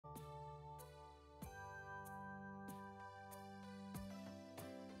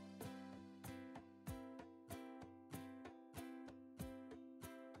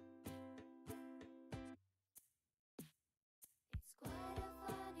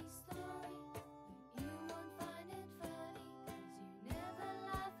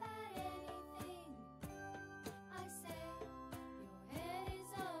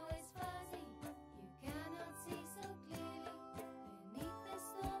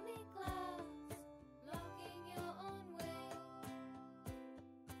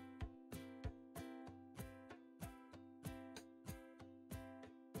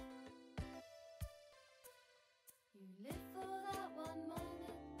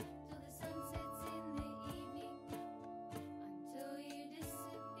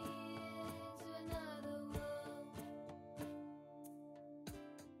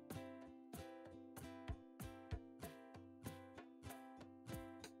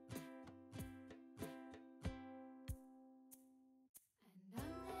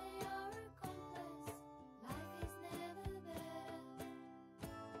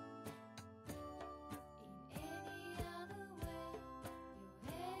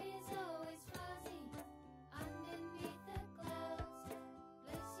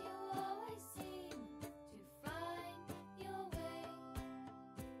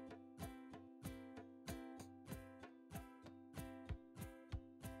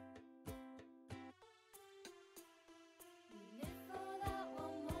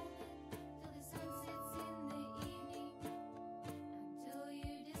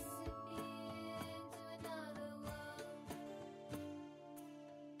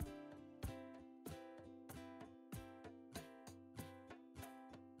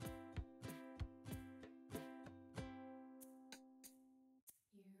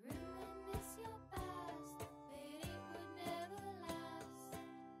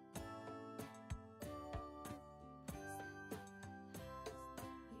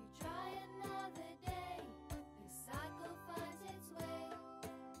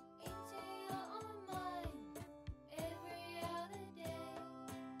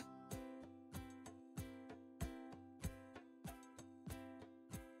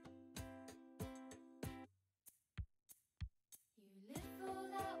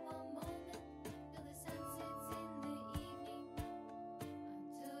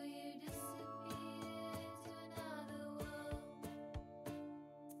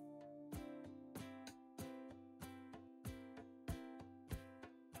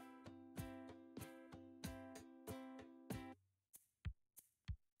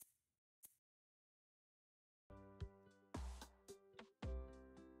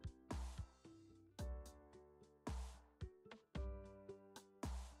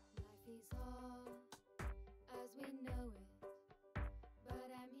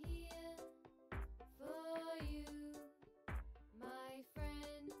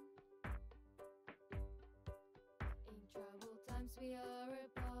we are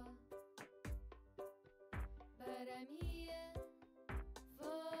apart, but I'm here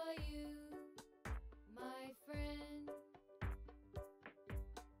for you, my friend.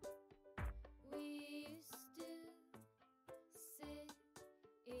 We used to sit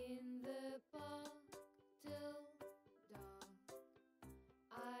in the park till dark.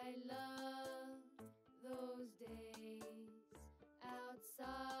 I love those days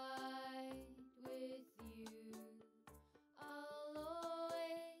outside with you. I'll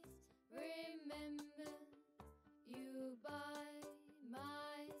always remember you by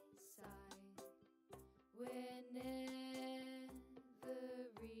my side. We're never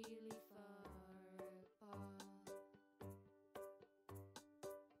really far apart.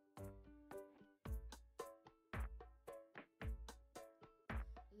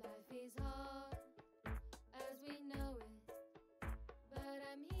 Life is hard as we know it, but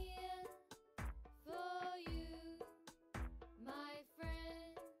I'm here for you, my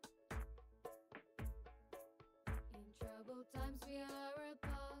friend. In troubled times we are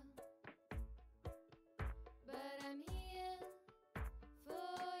apart, but I'm here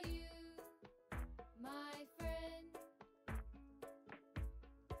for you, my friend.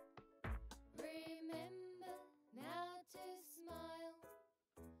 Remember now to smile,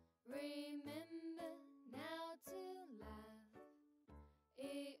 remember now to laugh.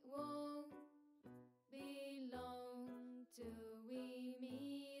 It won't be long till we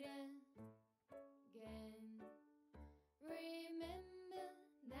meet again. Remember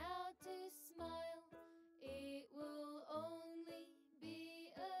now to smile, it will only be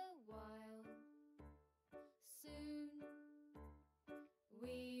a while. Soon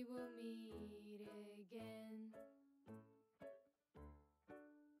we will meet again.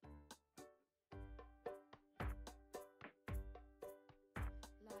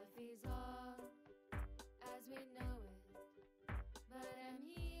 Life is hard as we know it, but I'm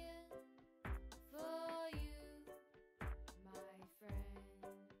here for you, my friend.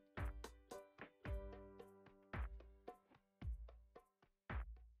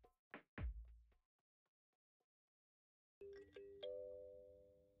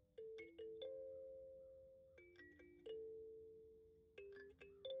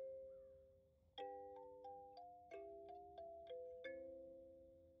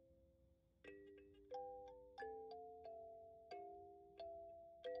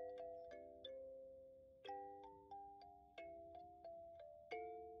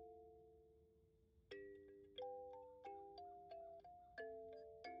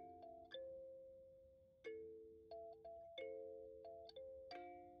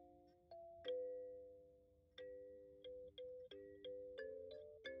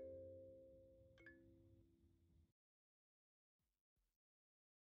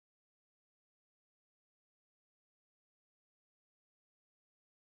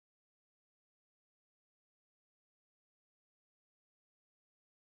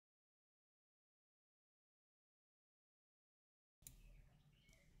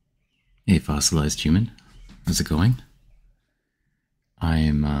 Hey, fossilized human. How's it going?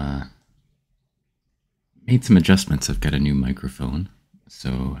 I'm made some adjustments. I've got a new microphone,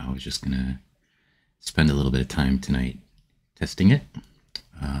 so I was just gonna spend a little bit of time tonight testing it.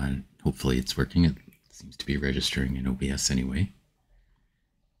 Hopefully it's working. It seems to be registering in OBS anyway.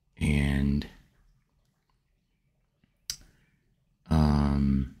 And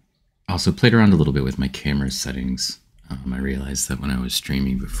also played around a little bit with my camera settings. I realized that when I was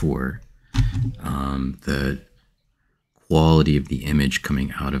streaming before, the quality of the image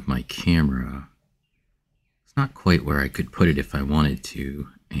coming out of my camera is not quite where I could put it if I wanted to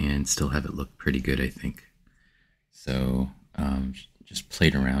and still have it look pretty good, I think. So just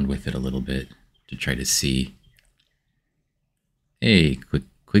played around with it a little bit to try to see. Hey,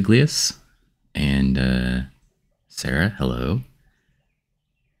 Quiglius and Sarah, hello.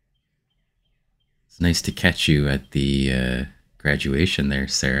 It's nice to catch you at the graduation there,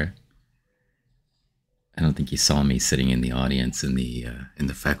 Sarah. I don't think you saw me sitting in the audience, in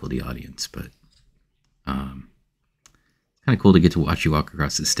the faculty audience, but it's kind of cool to get to watch you walk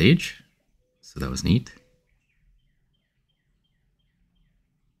across the stage. So that was neat.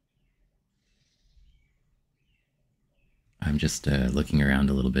 I'm just looking around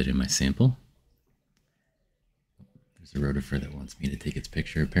a little bit in my sample. There's a rotifer that wants me to take its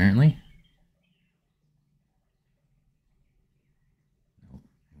picture, apparently. Nope,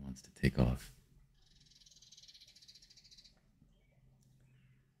 it wants to take off.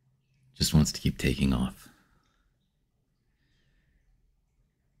 Just wants to keep taking off.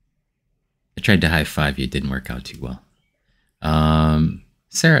 I tried to high five you, it didn't work out too well.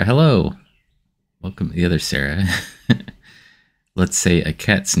 Sarah, hello. Welcome, the other Sarah. let's say a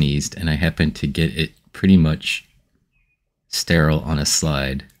cat sneezed and I happen to get it pretty much sterile on a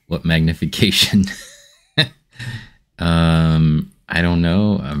slide, what magnification? I don't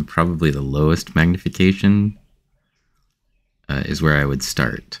know. Probably the lowest magnification is where I would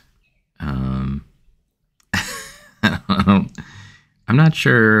start. I'm not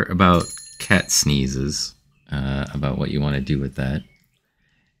sure about cat sneezes, about what you want to do with that.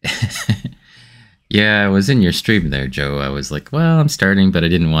 Yeah, I was in your stream there, Joe. I was like, well, I'm starting, but I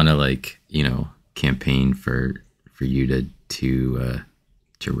didn't want to like, campaign for you to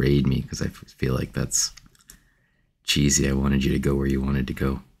raid me because I feel like that's cheesy. I wanted you to go where you wanted to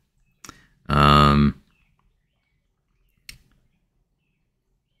go.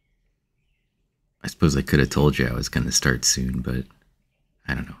 I suppose I could have told you I was going to start soon, but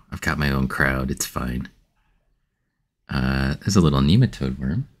I don't know. I've got my own crowd. It's fine. There's a little nematode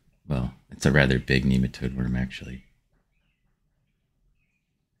worm. Well, it's a rather big nematode worm, actually.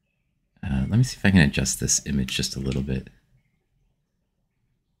 Let me see if I can adjust this image just a little bit.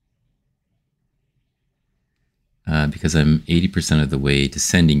 Because I'm 80% of the way to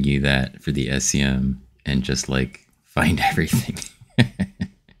sending you that for the SEM and just like find everything.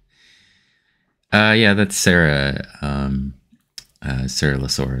 Yeah, that's Sarah. Sarah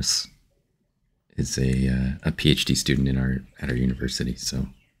Lasaurus is a PhD student at our university. So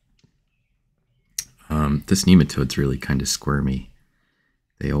this nematode's really kind of squirmy.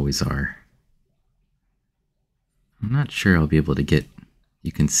 They always are. I'm not sure I'll be able to get.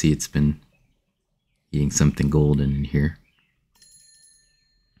 You can see it's been eating something golden in here.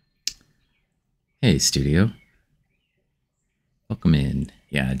 Hey, studio. Welcome in.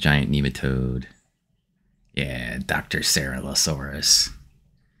 Yeah, giant nematode. Yeah, Dr. Sarah Lasaurus.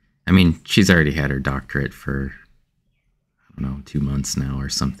 I mean, she's already had her doctorate for, I don't know, 2 months now or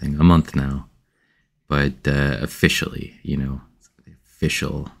something. A month now. But officially, the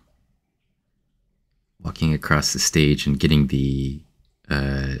official walking across the stage and getting the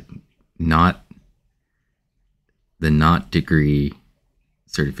not degree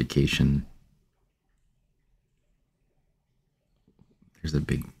certification. That's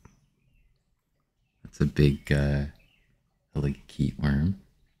a big elegant worm.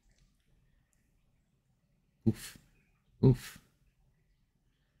 Oof. Oof.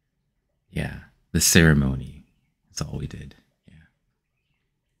 Yeah, the ceremony. That's all we did. Yeah.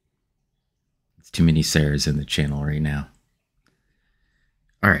 It's too many Sarahs in the channel right now.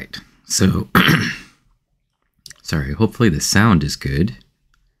 All right, so sorry, hopefully the sound is good.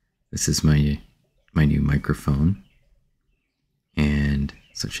 This is my new microphone. And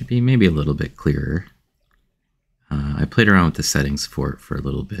so it should be maybe a little bit clearer. I played around with the settings for a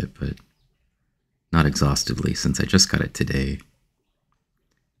little bit, but not exhaustively since I just got it today.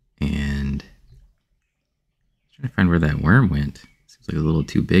 And I'm trying to find where that worm went. Seems like a little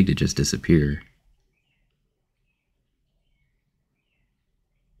too big to just disappear.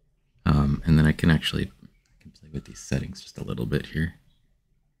 And then I can play with these settings just a little bit here.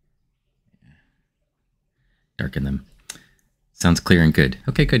 Yeah. Darken them. Sounds clear and good.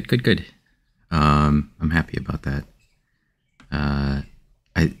 Okay, good. I'm happy about that. I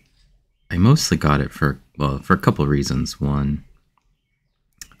mostly got it for a couple of reasons. One,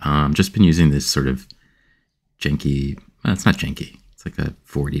 just been using this sort of janky. Well, it's not janky. It's like a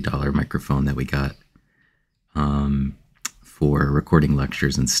 $40 microphone that we got for recording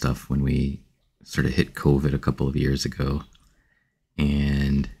lectures and stuff when we sort of hit COVID a couple of years ago,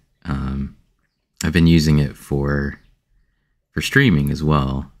 and I've been using it for streaming as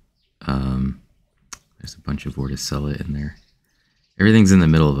well. There's a bunch of Vorticella in there. Everything's in the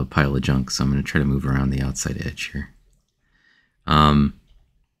middle of a pile of junk, so I'm going to try to move around the outside edge here. And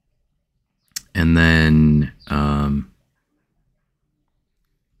then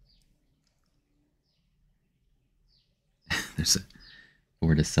there's a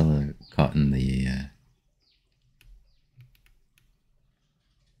Vorticella caught in the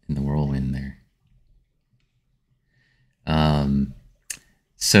whirlwind there.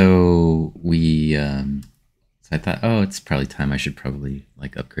 So I thought, oh, it's probably time I should probably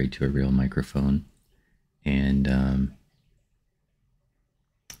like upgrade to a real microphone. And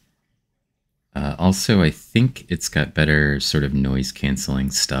also I think it's got better sort of noise canceling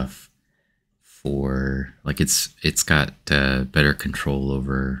stuff for like it's got better control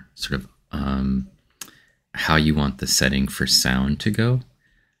over sort of how you want the setting for sound to go.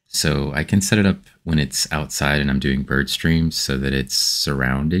 So I can set it up when it's outside and I'm doing bird streams so that it's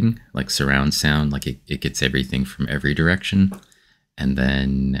surrounding, like surround sound, like it gets everything from every direction. And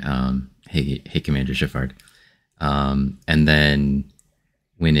then, hey Commander Shiffard. And then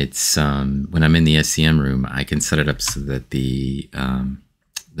when I'm in the SCM room, I can set it up so that the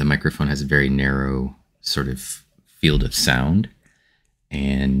microphone has a very narrow sort of field of sound,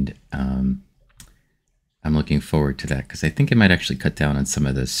 and I'm looking forward to that because I think it might actually cut down on some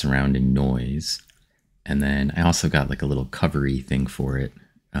of the surrounding noise. And then I also got like a little covery thing for it.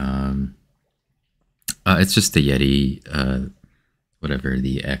 It's just the Yeti, whatever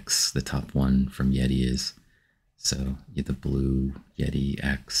the X, the top one from Yeti is. So you get the blue Yeti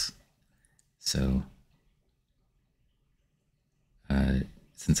X. So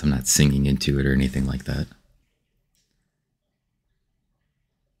since I'm not singing into it or anything like that.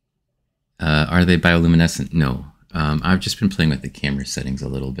 Are they bioluminescent? No. I've just been playing with the camera settings a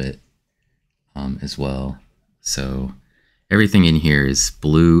little bit as well. So everything in here is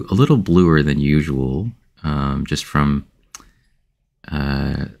blue, a little bluer than usual, just from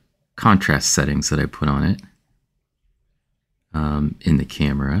contrast settings that I put on it in the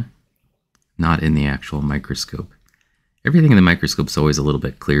camera, not in the actual microscope. Everything in the microscope is always a little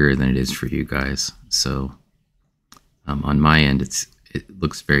bit clearer than it is for you guys. So on my end, it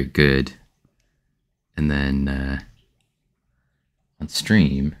looks very good. And then on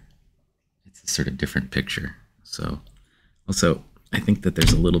stream, it's a sort of different picture. So also, I think that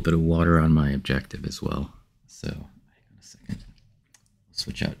there's a little bit of water on my objective as well. So hang on a second. I'll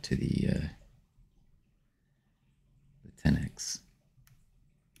switch out to the 10x.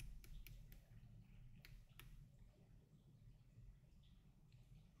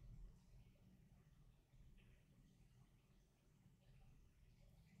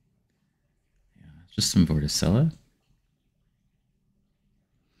 Yeah, just some Vorticella.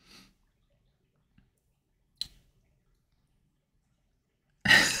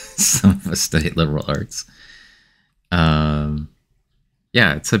 Some of us study liberal arts.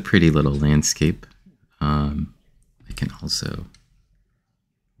 Yeah, it's a pretty little landscape. I can also,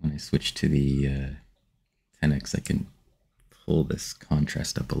 when I switch to the 10x, I can pull this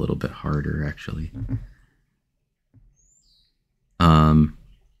contrast up a little bit harder, actually.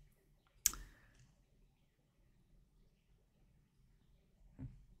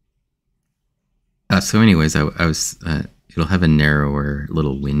 So anyways, I was, it'll have a narrower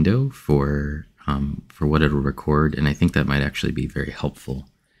little window for what it'll record, and I think that might actually be very helpful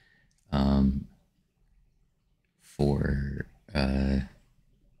for the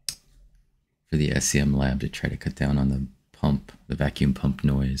SCM lab to try to cut down on the vacuum pump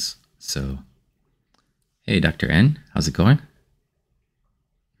noise. So, hey, Dr. N, how's it going?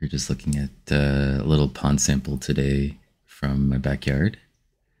 We're just looking at a little pond sample today from my backyard,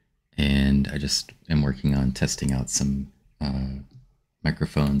 and I just am working on testing out some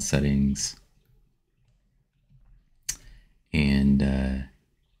microphone settings and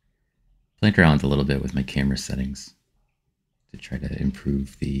playing around a little bit with my camera settings to try to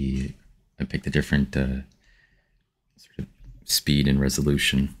improve I picked a different sort of speed and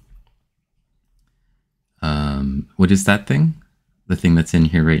resolution. What is that thing? The thing that's in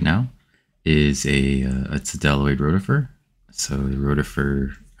here right now is it's a Delaware rotifer. So the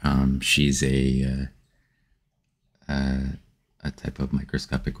rotifer, she's a type of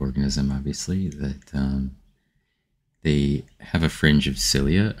microscopic organism, obviously, that they have a fringe of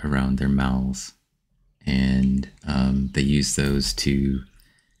cilia around their mouths, and they use those to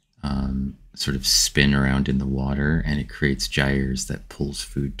sort of spin around in the water, and it creates gyres that pulls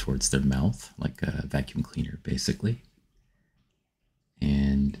food towards their mouth, like a vacuum cleaner, basically.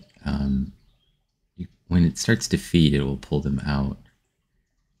 And when it starts to feed, it will pull them out.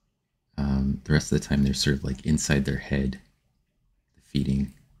 The rest of the time, they're sort of like inside their head. The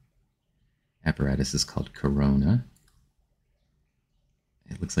feeding apparatus is called corona.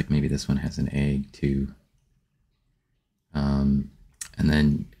 It looks like maybe this one has an egg too. And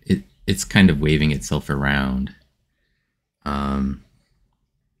then it's kind of waving itself around.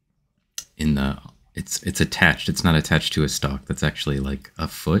 It's attached. It's not attached to a stalk. That's actually like a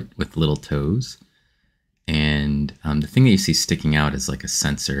foot with little toes. And the thing that you see sticking out is like a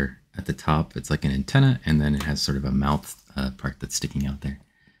sensor at the top. It's like an antenna, and then it has sort of a mouth part that's sticking out there.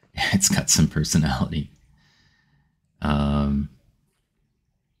 It's got some personality.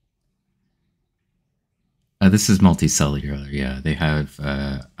 This is multicellular. Yeah, they have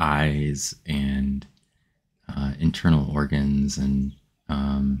eyes and internal organs and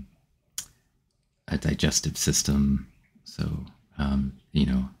a digestive system. So,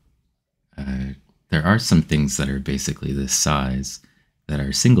 there are some things that are basically this size that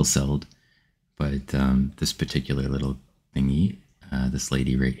are single-celled, but this particular little thingy, this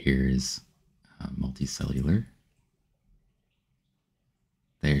lady right here, is multicellular.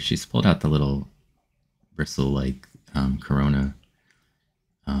 There, she's pulled out the little bristle-like corona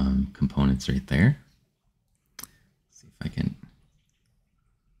components right there. See if I can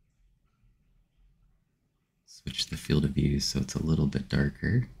switch the field of view so it's a little bit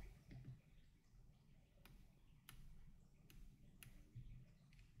darker.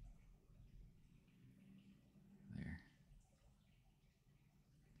 There.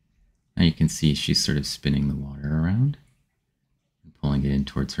 Now you can see she's sort of spinning the water around and pulling it in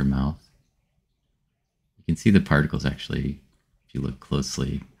towards her mouth. You can see the particles actually, if you look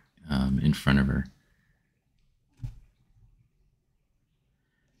closely, in front of her.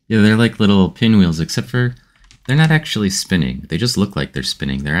 Yeah, they're like little pinwheels, except for they're not actually spinning. They just look like they're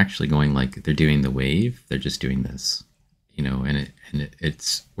spinning. They're actually going like they're doing the wave. They're just doing this, you know, and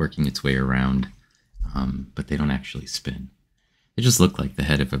it's working its way around, but they don't actually spin. They just look like the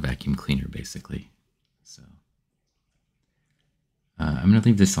head of a vacuum cleaner, basically. So I'm going to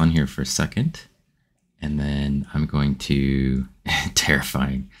leave this on here for a second, and then I'm going to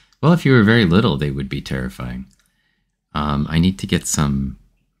terrifying. Well, if you were very little, they would be terrifying. I need to get some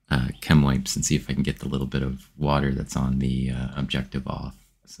chem wipes and see if I can get the little bit of water that's on the objective off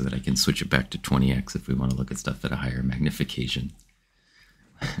so that I can switch it back to 20x if we want to look at stuff at a higher magnification.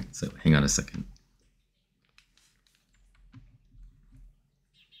 So hang on a second.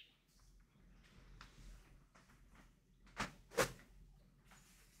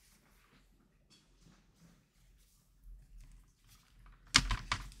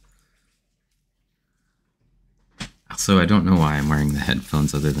 So I don't know why I'm wearing the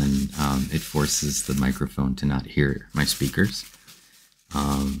headphones other than it forces the microphone to not hear my speakers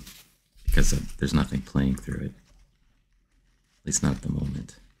because there's nothing playing through it, at least not at the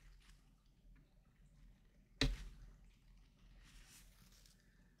moment. I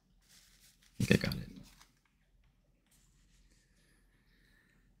think I got it.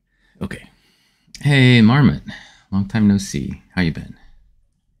 Okay. Hey, Marmot. Long time no see. How you been?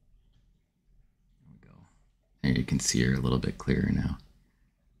 There you can see her a little bit clearer now.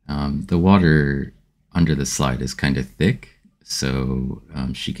 The water under the slide is kind of thick, so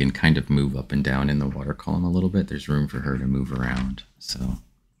she can kind of move up and down in the water column a little bit. There's room for her to move around. So,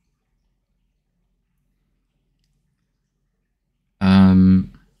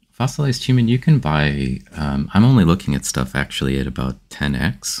 fossilized human, you can buy. I'm only looking at stuff actually at about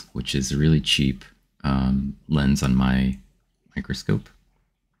 10x, which is a really cheap lens on my microscope.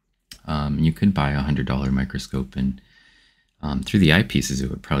 You could buy a $100 microscope, and through the eyepieces, it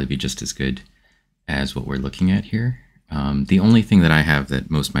would probably be just as good as what we're looking at here. The only thing that I have that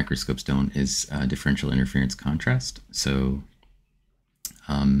most microscopes don't is differential interference contrast. So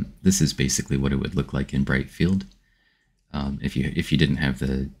this is basically what it would look like in bright field. If you didn't have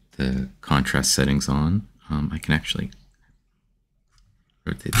the contrast settings on, I can actually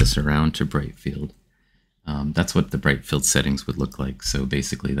rotate this around to bright field. That's what the bright field settings would look like. So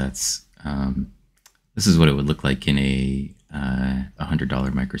basically this is what it would look like in a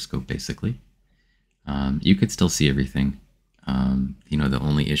 $100 microscope, basically. You could still see everything. You know, the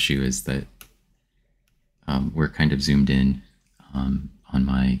only issue is that we're kind of zoomed in on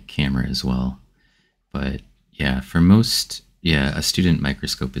my camera as well. But yeah, for most, a student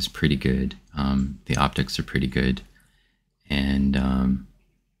microscope is pretty good. The optics are pretty good. And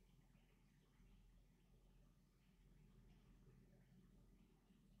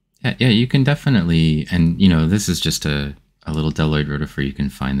yeah, you can definitely, and you know, this is just a little Deloid rotifer. You can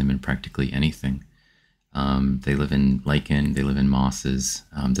find them in practically anything. They live in lichen, they live in mosses.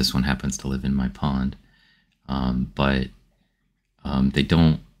 This one happens to live in my pond. But they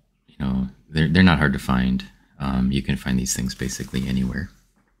don't, you know, they're not hard to find. You can find these things basically anywhere.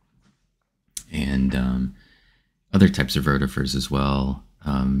 And other types of rotifers as well.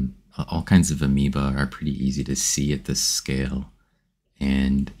 All kinds of amoeba are pretty easy to see at this scale.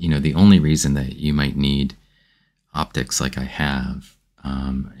 And, you know, the only reason that you might need optics like I have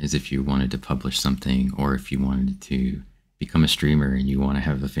is if you wanted to publish something, or if you wanted to become a streamer and you want to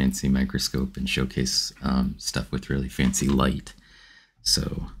have a fancy microscope and showcase stuff with really fancy light.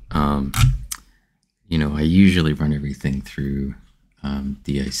 So, you know, I usually run everything through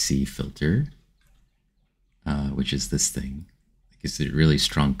DIC filter, which is this thing. It gives it really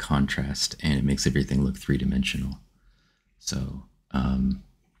strong contrast and it makes everything look three-dimensional. So,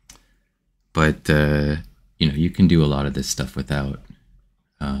 you know, you can do a lot of this stuff without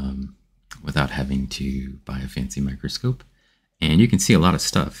having to buy a fancy microscope, and you can see a lot of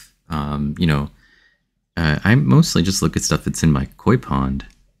stuff. You know, I mostly just look at stuff that's in my koi pond.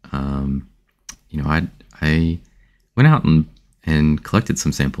 You know, I went out and collected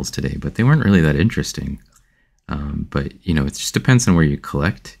some samples today, but they weren't really that interesting. But you know, it just depends on where you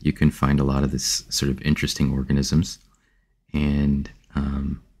collect. You can find a lot of this sort of interesting organisms. And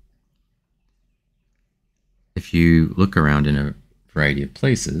Um, if you look around in a variety of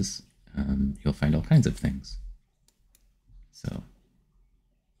places, you'll find all kinds of things. So, there's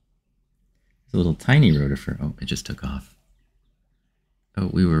a little tiny rotifer. Oh, it just took off. Oh,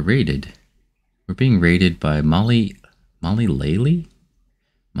 we were raided. We're being raided by Molly Laley?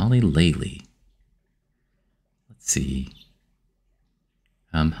 Molly Laley. Let's see.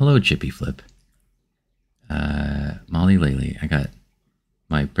 Hello, Chippy Flip. Molly Laley. I got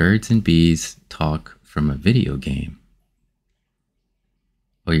my birds and bees talk from a video game.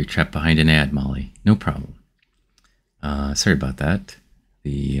 Oh, you're trapped behind an ad, Molly. No problem. Sorry about that.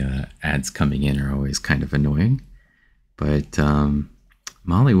 The ads coming in are always kind of annoying. But,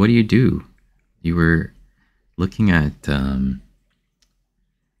 Molly, what do you do? You were looking at,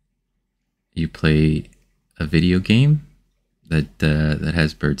 you play a video game that that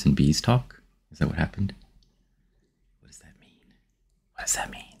has birds and bees talk? Is that what happened? What does that mean? What does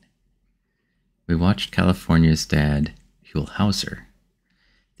that mean? We watched California's Dad, Huell Hauser.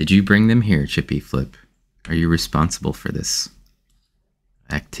 Did you bring them here, Chippy Flip? Are you responsible for this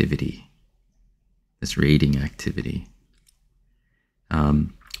activity? This raiding activity?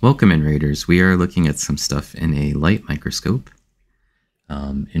 Welcome in, Raiders. We are looking at some stuff in a light microscope.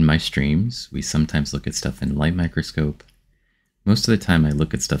 In my streams, we sometimes look at stuff in a light microscope. Most of the time, I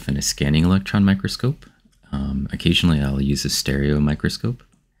look at stuff in a scanning electron microscope. Occasionally, I'll use a stereo microscope.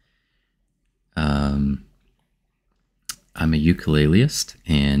 I'm a ukuleleist,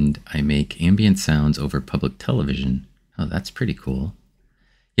 and I make ambient sounds over public television. Oh, that's pretty cool.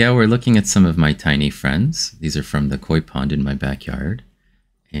 Yeah, we're looking at some of my tiny friends. These are from the koi pond in my backyard.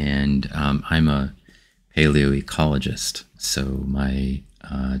 And I'm a paleoecologist, so my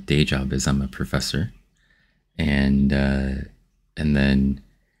day job is I'm a professor. And then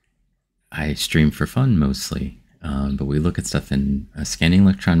I stream for fun mostly. But we look at stuff in scanning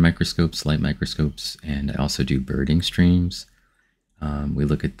electron microscopes, light microscopes, and I also do birding streams. We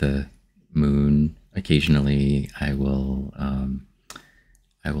look at the moon. Occasionally, I will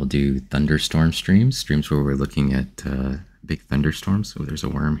do thunderstorm streams where we're looking at big thunderstorms. Oh, there's a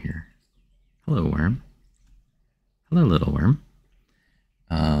worm here. Hello, worm. Hello, little worm.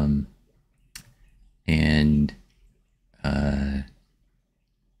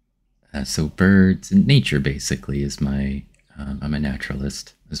 So birds and nature basically is my, I'm a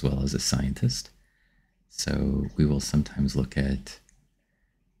naturalist as well as a scientist. So we will sometimes look at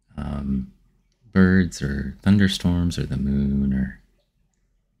birds or thunderstorms or the moon, or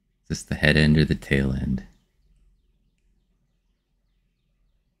just the head end or the tail end.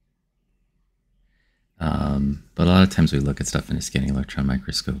 But a lot of times we look at stuff in a scanning electron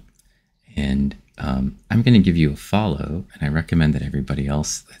microscope. And I'm going to give you a follow, and I recommend that everybody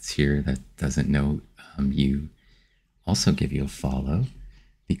else that's here that doesn't know you also give you a follow,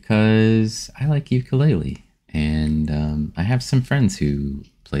 because I like ukulele, and I have some friends who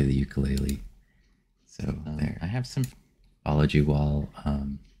play the ukulele. So there, I have some followed you while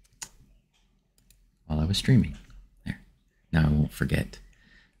I was streaming. There, now I won't forget.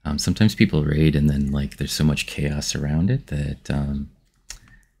 Sometimes people raid, and then like there's so much chaos around it that I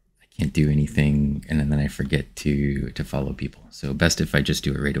can't do anything, and then I forget to follow people. So best if I just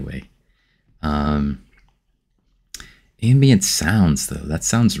do it right away. Ambient sounds, though, that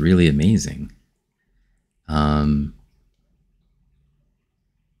sounds really amazing.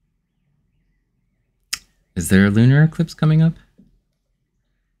 Is there a lunar eclipse coming up?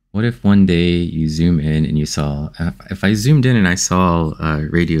 What if one day you zoom in and you saw, if I zoomed in and I saw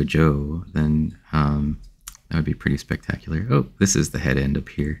Radio Joe, then that would be pretty spectacular. Oh, this is the head end up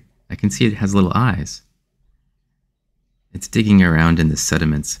here. I can see it has little eyes. It's digging around in the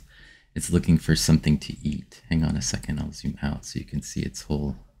sediments. It's looking for something to eat. Hang on a second, I'll zoom out so you can see its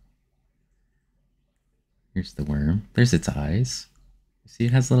whole. Here's the worm. There's its eyes. You see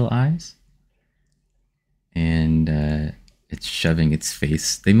it has little eyes? And it's shoving its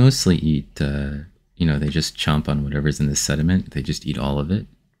face. They mostly eat, you know, they just chomp on whatever's in the sediment. They just eat all of it.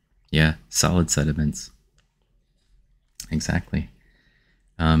 Yeah, solid sediments. Exactly.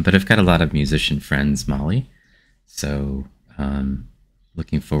 But I've got a lot of musician friends, Molly. So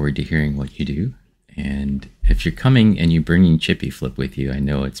looking forward to hearing what you do. And if you're coming and you're bringing Chippy Flip with you, I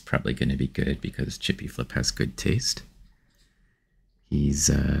know it's probably going to be good because Chippy Flip has good taste. He's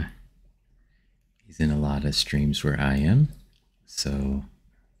in a lot of streams where I am, so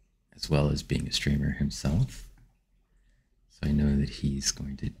as well as being a streamer himself. So I know that he's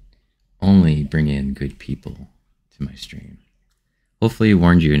going to only bring in good people to my stream. Hopefully I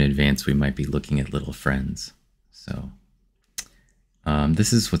warned you in advance we might be looking at little friends. So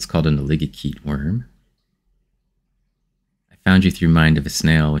this is what's called an oligocete worm. I found you through Mind of a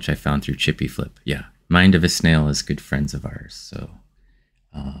Snail, which I found through Chippy Flip. Yeah, Mind of a Snail is good friends of ours. So,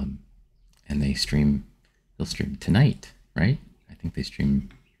 and they'll stream tonight, right? I think they stream,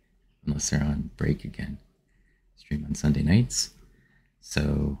 unless they're on break again, stream on Sunday nights.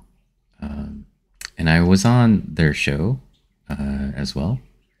 So, and I was on their show as well.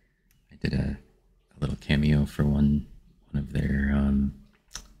 I did a little cameo for one of their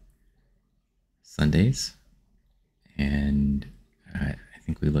Sundays, and I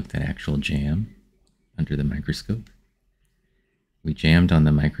think we looked at actual jam under the microscope. We jammed on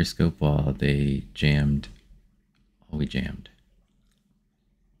the microscope while they jammed. While we jammed.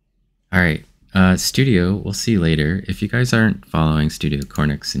 All right, Studio. We'll see you later. If you guys aren't following Studio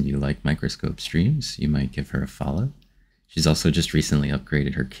Cornix and you like microscope streams, you might give her a follow. She's also just recently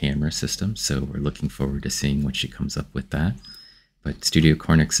upgraded her camera system, so we're looking forward to seeing what she comes up with that. But Studio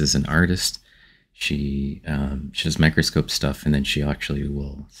Cornix is an artist. She does microscope stuff, and then she actually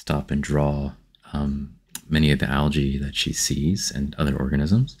will stop and draw many of the algae that she sees and other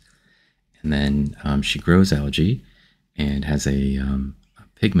organisms. And then she grows algae and has a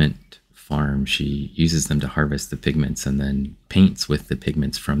pigment farm. She uses them to harvest the pigments and then paints with the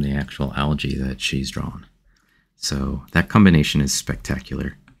pigments from the actual algae that she's drawn. So that combination is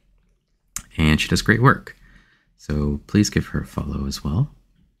spectacular, and she does great work. So please give her a follow as well.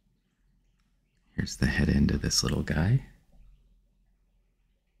 Here's the head end of this little guy.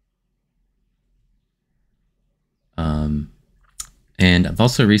 And I've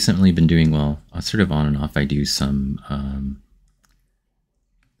also recently been doing, well, sort of on and off, I do some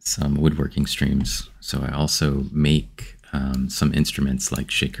woodworking streams. So I also make some instruments like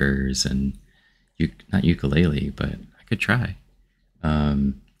shakers and not ukulele, but I could try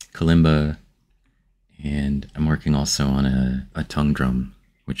kalimba, and I'm working also on a tongue drum,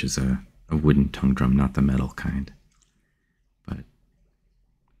 which is a wooden tongue drum, not the metal kind. But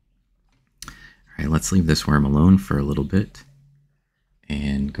all right, let's leave this worm alone for a little bit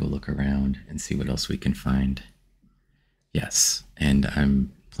and go look around and see what else we can find. Yes, and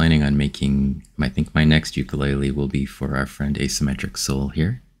I'm planning on making, I think my next ukulele will be for our friend Asymmetric Soul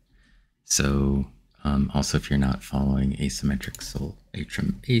here. So also, if you're not following Asymmetrical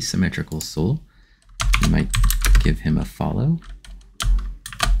Soul, you might give him a follow.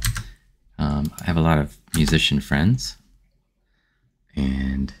 I have a lot of musician friends,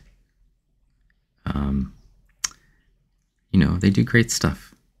 and you know, they do great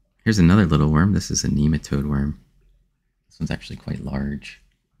stuff. Here's another little worm. This is a nematode worm. This one's actually quite large.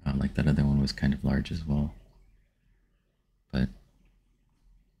 Like that other one was kind of large as well. But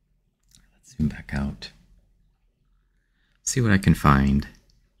let's zoom back out. See what I can find.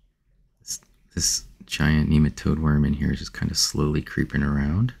 This giant nematode worm in here is just kind of slowly creeping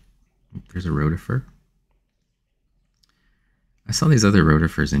around. There's a rotifer. I saw these other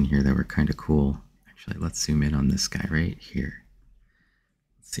rotifers in here that were kind of cool. Actually, let's zoom in on this guy right here.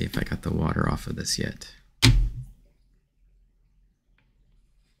 Let's see if I got the water off of this yet.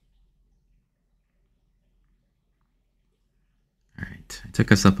 All right, I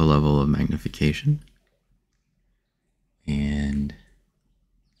took us up a level of magnification. And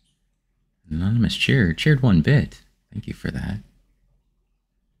anonymous cheered 1 bit. Thank you for that.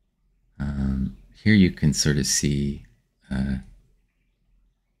 Here you can sort of see the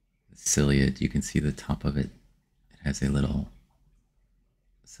cilia. You can see the top of it. It has a little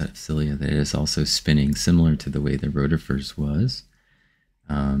set of cilia that is also spinning, similar to the way the rotifers was.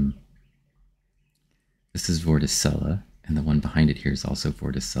 This is Vorticella, and the one behind it here is also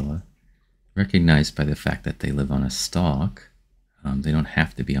Vorticella. Recognized by the fact that they live on a stalk. They don't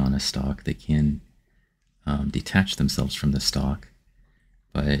have to be on a stalk. They can detach themselves from the stalk,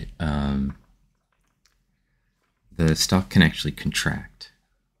 but the stalk can actually contract.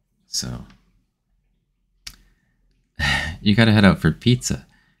 So you gotta head out for pizza.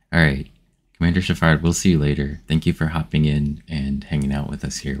 All right, Commander Shafard, we'll see you later. Thank you for hopping in and hanging out with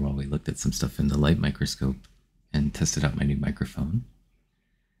us here while we looked at some stuff in the light microscope and tested out my new microphone.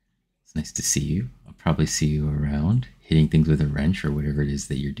 It's nice to see you. I'll probably see you around hitting things with a wrench or whatever it is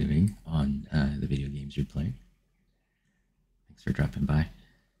that you're doing on the video games you're playing. Thanks for dropping by.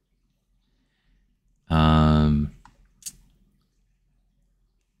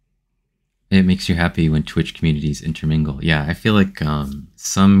 It makes you happy when Twitch communities intermingle. Yeah, I feel like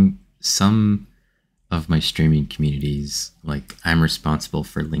some of my streaming communities, like I'm responsible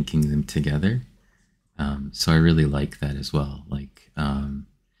for linking them together. So I really like that as well. Like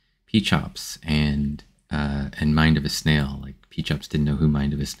P-Chops and Mind of a Snail. Like P-Chops didn't know who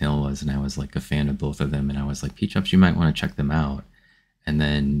Mind of a Snail was, and I was like a fan of both of them, and I was like, P-Chops, you might want to check them out. And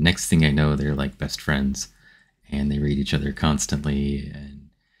then next thing I know, they're like best friends. and they raid each other constantly, and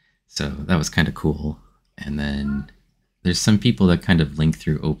so that was kind of cool. And then there's some people that kind of link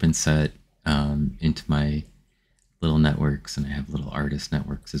through OpenSet into my little networks, and I have little artist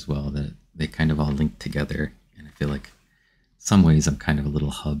networks as well that they kind of all link together. And I feel like some ways I'm kind of a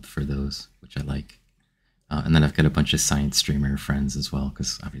little hub for those, which I like. And then I've got a bunch of science streamer friends as well,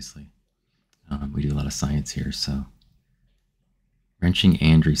 because obviously we do a lot of science here. So wrenching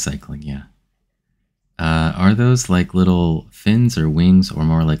and recycling, yeah. Are those like little fins or wings, or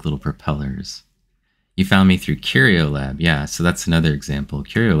more like little propellers? You found me through Curiolab, yeah. So that's another example.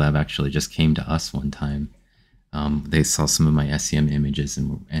 Curiolab actually just came to us one time. They saw some of my SEM images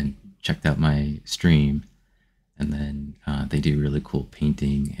and checked out my stream. And then they do really cool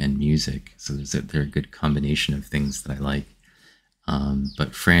painting and music. So they're a good combination of things that I like.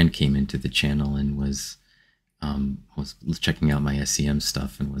 But Fran came into the channel and was checking out my SEM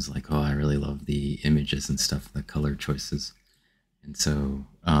stuff and was like, oh, I really love the images and stuff, the color choices. And so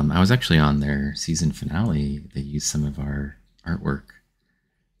I was actually on their season finale. They used some of our artwork.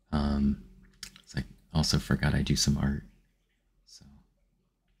 So I also forgot I do some art.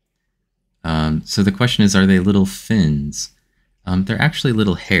 So the question is, are they little fins? They're actually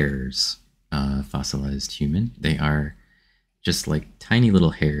little hairs, fossilized human. They are just like tiny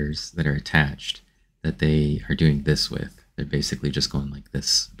little hairs that are attached that they are doing this with. They're basically just going like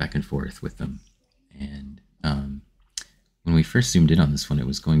this back and forth with them. And when we first zoomed in on this one, it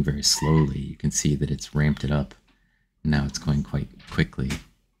was going very slowly. You can see that it's ramped it up. Now it's going quite quickly.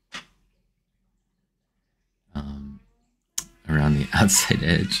 Around the outside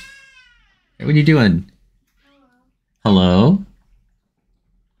edge. Hey, what are you doing? Hello?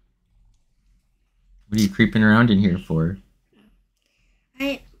 What are you creeping around in here for?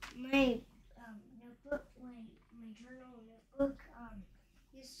 My notebook, my journal notebook,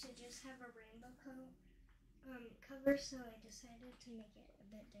 used to just have a rainbow cover, so I decided to make it a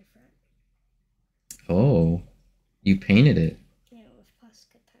bit different. Oh, you painted it. Yeah, with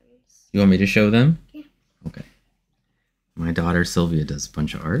Posca pens. You want me to show them? Yeah. Okay. My daughter Sylvia does a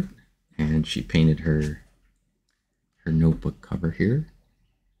bunch of art, and she painted her notebook cover here.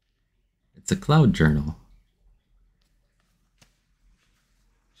 It's a cloud journal.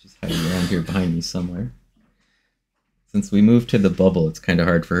 She's hiding around here behind me somewhere. Since we moved to the bubble, it's kind of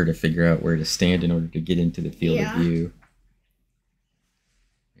hard for her to figure out where to stand in order to get into the field of view.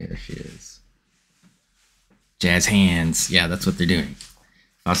 There she is. Jazz hands. Yeah, that's what they're doing.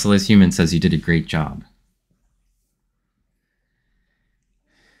 Fossilized Human says you did a great job.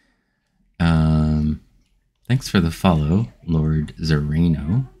 Thanks for the follow, Lord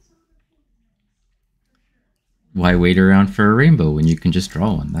Zerano. Why wait around for a rainbow when you can just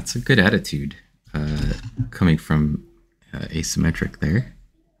draw one? That's a good attitude, coming from asymmetric there.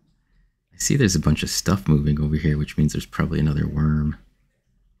 I see there's a bunch of stuff moving over here, which means there's probably another worm.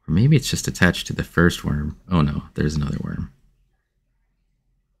 Or maybe it's just attached to the first worm. Oh no, there's another worm.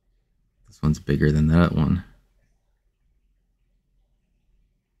 This one's bigger than that one.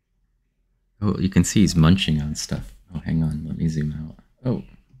 Oh, you can see he's munching on stuff. Oh, hang on, let me zoom out. Oh.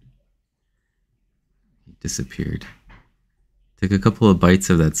 He disappeared. Took a couple of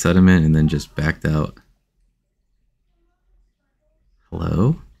bites of that sediment and then just backed out.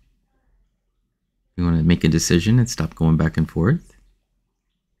 Hello? You want to make a decision and stop going back and forth?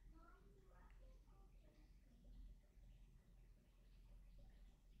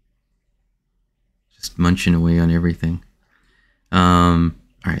 Just munching away on everything.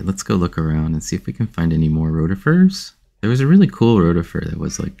 All right, let's go look around and see if we can find any more rotifers. There was a really cool rotifer that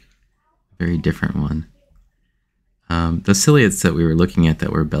was like a very different one. The ciliates that we were looking at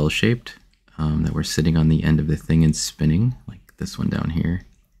that were bell-shaped, that were sitting on the end of the thing and spinning, like this one down here.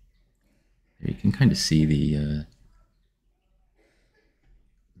 There you can kind of see the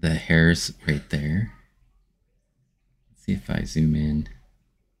hairs right there. Let's see if I zoom in.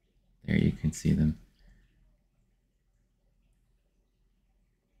 There you can see them.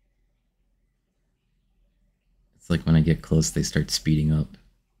 It's like when I get close, they start speeding up.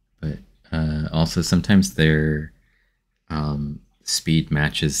 But also sometimes their speed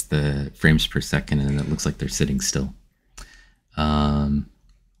matches the frames per second, and it looks like they're sitting still.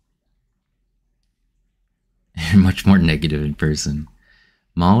 Much more negative in person.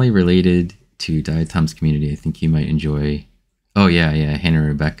 Molly related to Diatom's community. I think you might enjoy. Oh yeah, Hannah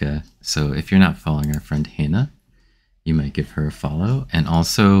Rebecca. So if you're not following our friend Hannah, you might give her a follow. And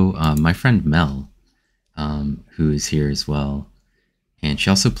also my friend Mel, who is here as well. And she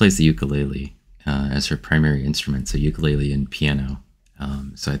also plays the ukulele as her primary instrument, so ukulele and piano.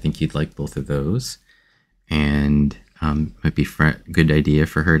 So I think you'd like both of those. And might be a good idea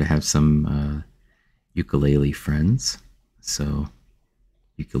for her to have some ukulele friends. So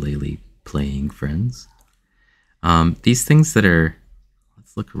ukulele playing friends. These things that are,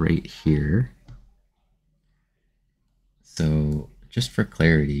 let's look right here. So just for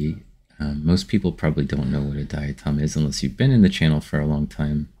clarity, most people probably don't know what a diatom is unless you've been in the channel for a long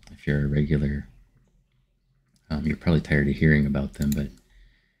time. If you're a regular, you're probably tired of hearing about them, but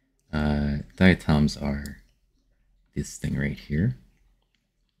diatoms are this thing right here.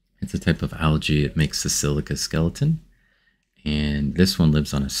 It's a type of algae. It makes the silica skeleton, and this one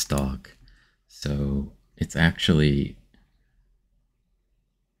lives on a stalk. So it's actually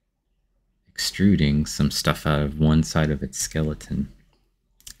extruding some stuff out of one side of its skeleton.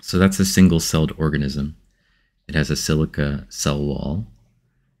 So that's a single-celled organism. It has a silica cell wall,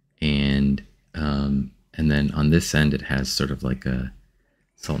 and then on this end it has sort of like a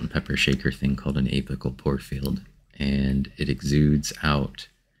salt and pepper shaker thing called an apical pore field, and it exudes out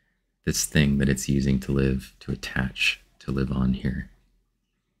this thing that it's using to live, to attach, to live on here.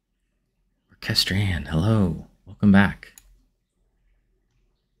 Orchestran, hello, welcome back.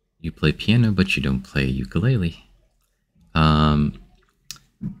 You play piano, but you don't play ukulele. How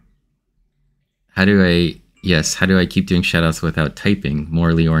do I keep doing shoutouts without typing?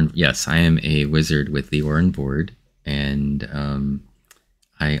 More Leorn. Yes, I am a wizard with Leorn board, and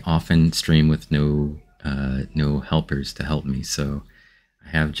I often stream with no helpers to help me. So I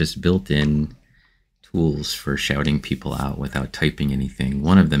have just built-in tools for shouting people out without typing anything.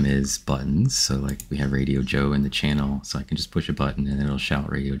 One of them is buttons. So like we have Radio Joe in the channel, so I can just push a button and it'll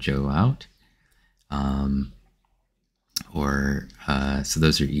shout Radio Joe out. So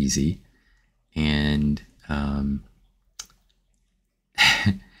those are easy. And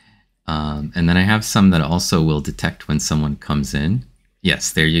and then I have some that also will detect when someone comes in.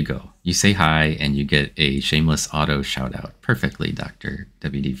 Yes, there you go. You say hi and you get a shameless auto shout out. Perfectly, Dr.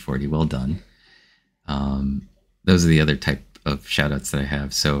 WD40. Well done. Those are the other type of shout outs that I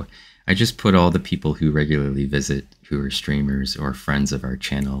have. So I just put all the people who regularly visit, who are streamers or friends of our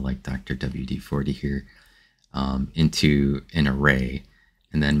channel, like Dr. WD40 here, into an array.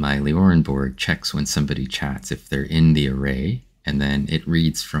 And then my Leorn board checks when somebody chats if they're in the array, and then it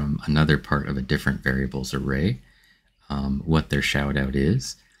reads from another part of a different variables array what their shout out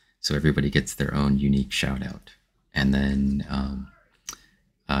is. So everybody gets their own unique shout out. And then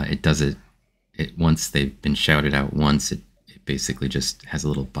it does it once they've been shouted out once, it basically just has a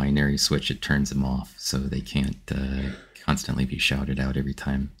little binary switch. It turns them off so they can't constantly be shouted out every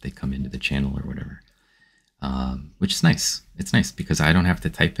time they come into the channel or whatever. Which is nice. It's nice because I don't have to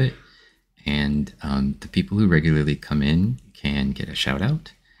type it, and the people who regularly come in can get a shout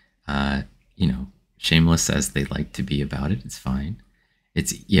out. Shameless as they like to be about it, it's fine.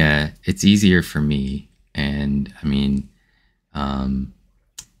 It's easier for me, and I mean, and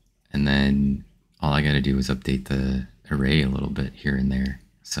then all I got to do is update the array a little bit here and there.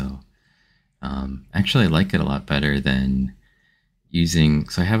 So actually, I like it a lot better than using,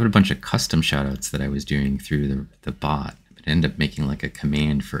 so I have a bunch of custom shoutouts that I was doing through the bot, but end up making like a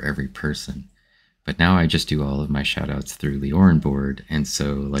command for every person. But now I just do all of my shoutouts through Leorn board. And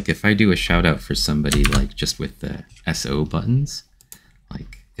so like if I do a shout out for somebody like just with the SO buttons,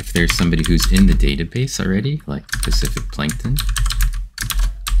 like if there's somebody who's in the database already, like Pacific Plankton,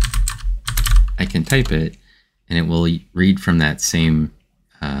 I can type it and it will read from that same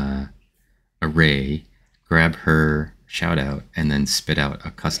array, grab her shout out, and then spit out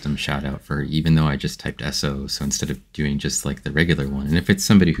a custom shout out for her, even though I just typed SO. So instead of doing just like the regular one, and if it's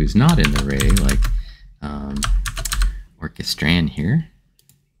somebody who's not in the array, like Orchestran here,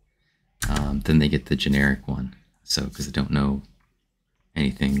 then they get the generic one. So because I don't know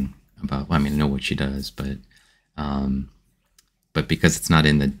anything about, well, I mean, I know what she does, but because it's not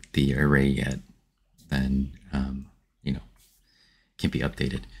in the array yet, then can't be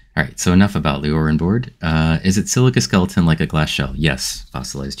updated. All right, so enough about Leorn board. Is it silica skeleton like a glass shell? Yes,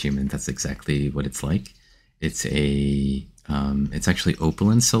 fossilized human. That's exactly what it's like. It's it's actually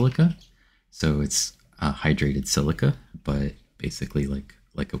opaline silica, so it's hydrated silica, but basically like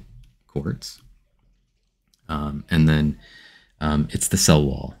a quartz. And then it's the cell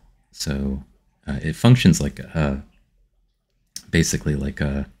wall, so it functions like basically like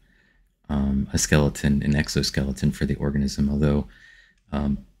a skeleton, an exoskeleton for the organism, although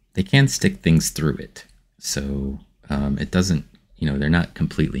they can stick things through it. So it doesn't, they're not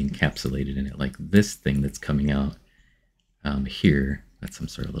completely encapsulated in it. Like this thing that's coming out here, that's some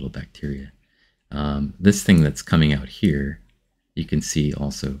sort of little bacteria. This thing that's coming out here, you can see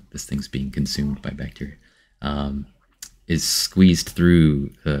also this thing's being consumed by bacteria, is squeezed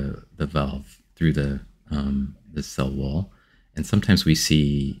through the valve, through the cell wall, And sometimes we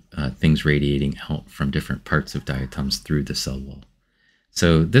see things radiating out from different parts of diatoms through the cell wall.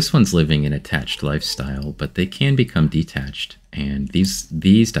 So this one's living an attached lifestyle, but they can become detached. And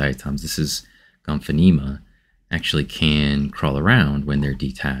these diatoms, this is Gomphanema, actually can crawl around when they're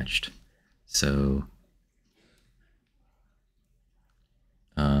detached. So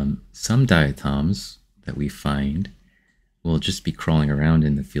some diatoms that we find will just be crawling around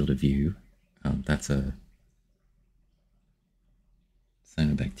in the field of view. That's a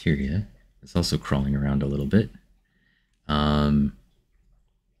cyanobacteria. It's also crawling around a little bit.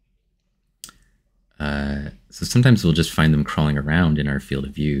 So sometimes we'll just find them crawling around in our field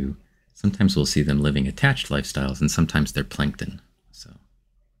of view. Sometimes we'll see them living attached lifestyles, and sometimes they're plankton. So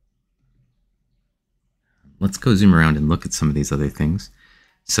let's go zoom around and look at some of these other things.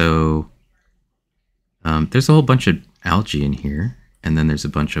 So there's a whole bunch of algae in here, and then there's a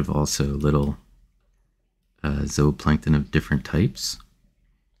bunch of also little zooplankton of different types.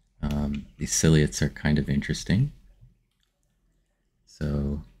 These ciliates are kind of interesting.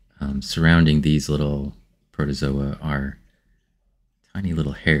 So surrounding these little protozoa are tiny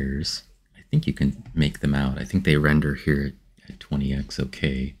little hairs. I think you can make them out. I think they render here at 20x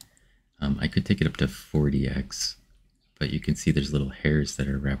okay. I could take it up to 40x, but you can see there's little hairs that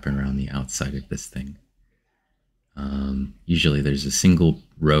are wrapping around the outside of this thing. Usually there's a single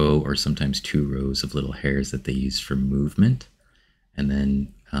row or sometimes two rows of little hairs that they use for movement. And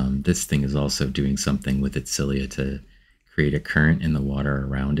then this thing is also doing something with its cilia to create a current in the water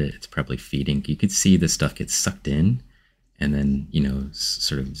around it. It's probably feeding. You could see the stuff gets sucked in and then, you know,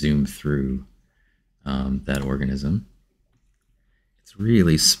 sort of zoom through that organism. It's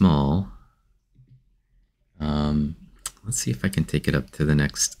really small. Let's see if I can take it up to the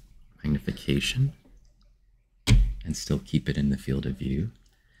next magnification and still keep it in the field of view.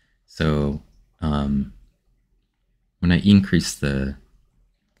 So when I increase the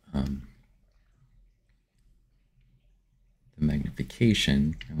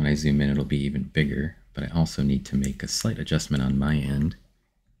magnification, and when I zoom in it'll be even bigger, but I also need to make a slight adjustment on my end.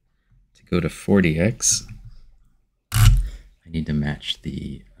 To go to 40x, I need to match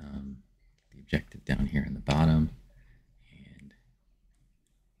the objective down here in the bottom. And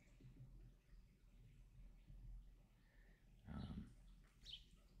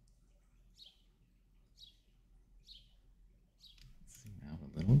zoom out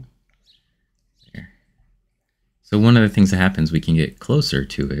a little. There. So one of the things that happens, we can get closer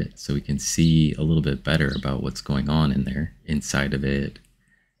to it so we can see a little bit better about what's going on in there, inside of it.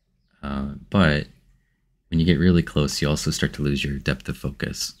 But when you get really close, you also start to lose your depth of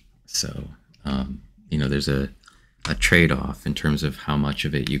focus. So, you know, there's a trade-off in terms of how much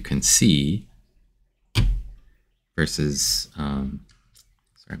of it you can see versus,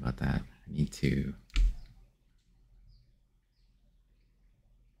 sorry about that, I need to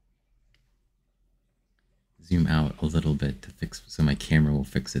zoom out a little bit to fix, so my camera will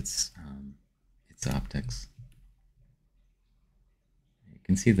fix its optics. You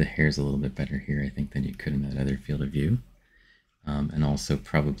can see the hairs a little bit better here, I think, than you could in that other field of view. And also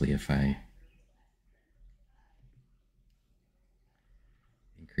probably if I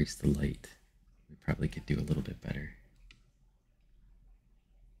increase the light, we probably could do a little bit better.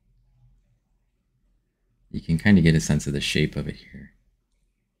 You can kind of get a sense of the shape of it here.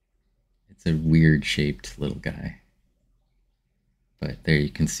 It's a weird shaped little guy. But there you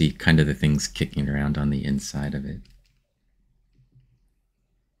can see kind of the things kicking around on the inside of it.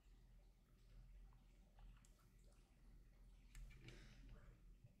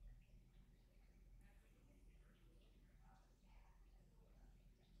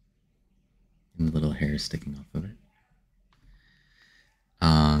 And the little hair sticking off of it.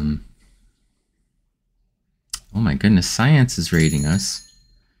 Oh my goodness, science is raiding us.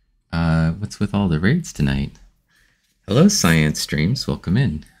 What's with all the raids tonight? Hello, Science Streams. Welcome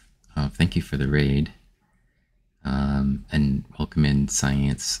in. Thank you for the raid. And welcome in,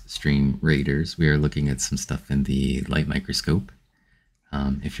 Science Stream Raiders. We are looking at some stuff in the light microscope.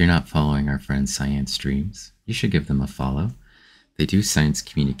 If you're not following our friends Science Streams, you should give them a follow. They do science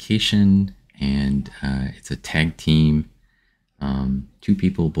communication, and it's a tag team. Two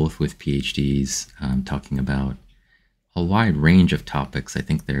people, both with PhDs, talking about a wide range of topics. I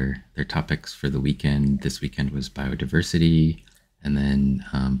think their topics for the weekend, this weekend, was biodiversity, and then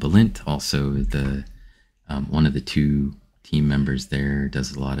Balint, also the one of the two team members there,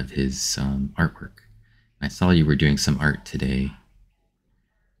 does a lot of his artwork. I saw you were doing some art today.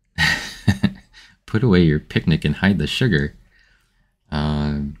 Put away your picnic and hide the sugar.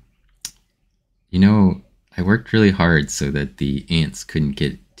 You know, I worked really hard so that the ants couldn't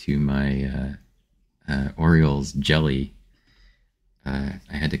get to my Orioles jelly, I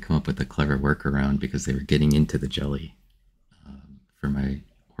had to come up with a clever workaround because they were getting into the jelly for my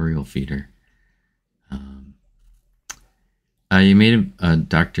Oriole feeder. You made a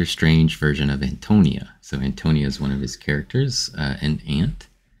Doctor Strange version of Antonia. So Antonia is one of his characters, an ant,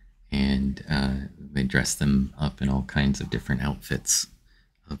 and they dress them up in all kinds of different outfits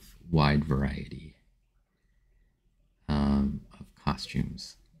of wide variety of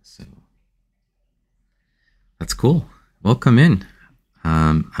costumes. So that's cool. Welcome in.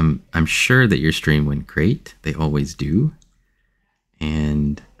 I'm sure that your stream went great. They always do.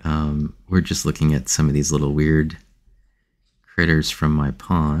 And we're just looking at some of these little weird critters from my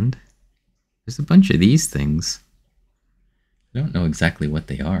pond. There's a bunch of these things. I don't know exactly what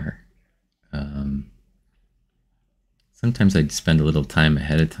they are. Sometimes I'd spend a little time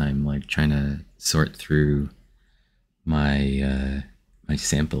ahead of time, like trying to sort through my my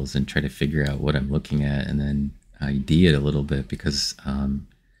samples and try to figure out what I'm looking at, and then ID it a little bit, because the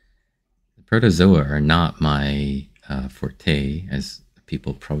protozoa are not my forte. As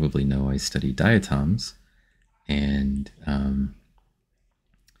people probably know, I study diatoms, and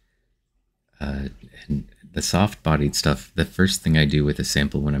the soft-bodied stuff, the first thing I do with a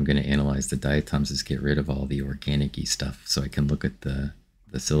sample when I'm going to analyze the diatoms is get rid of all the organic-y stuff, so I can look at the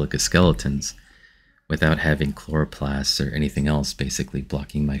silica skeletons without having chloroplasts or anything else basically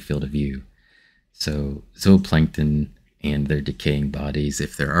blocking my field of view. So zooplankton and their decaying bodies,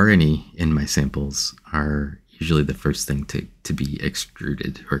 if there are any in my samples, are usually the first thing to be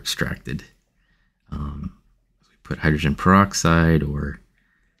extruded or extracted. We put hydrogen peroxide or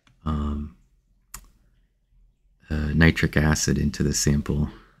nitric acid into the sample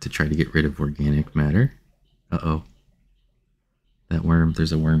to try to get rid of organic matter. Uh-oh. That worm,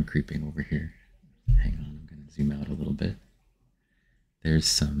 there's a worm creeping over here. Hang on, I'm going to zoom out a little bit. There's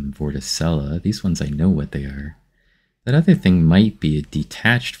some Vorticella. These ones I know what they are. That other thing might be a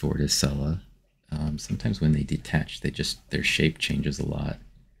detached Vorticella. Sometimes when they detach, their shape changes a lot.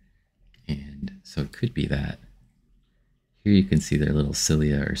 And so it could be that. Here you can see their little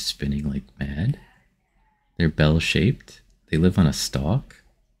cilia are spinning like mad. They're bell-shaped. They live on a stalk.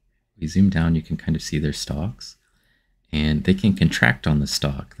 We zoom down, you can kind of see their stalks. And they can contract on the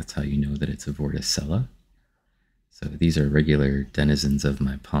stalk. That's how you know that it's a Vorticella. So these are regular denizens of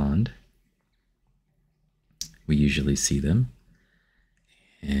my pond. We usually see them.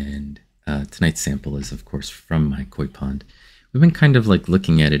 And tonight's sample is, of course, from my koi pond. We've been kind of like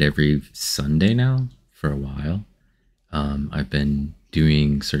looking at it every Sunday now for a while. I've been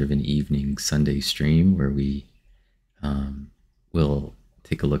doing sort of an evening Sunday stream where we will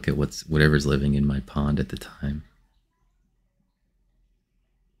take a look at whatever's living in my pond at the time.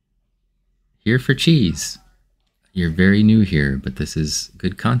 Here for cheese. You're very new here, but this is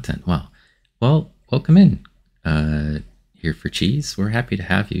good content. Wow. Well, welcome in. Here for cheese. We're happy to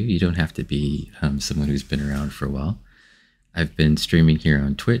have you. You don't have to be someone who's been around for a while. I've been streaming here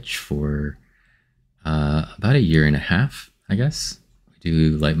on Twitch for about 1.5 years, I guess. We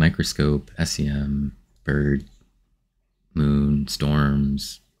do light microscope, SEM, bird, moon,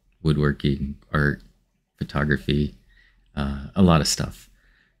 storms, woodworking, art, photography, a lot of stuff.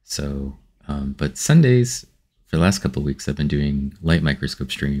 So, but Sundays, for the last couple of weeks, I've been doing light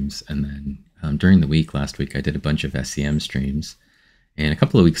microscope streams, and then during the week, last week, I did a bunch of SEM streams, and a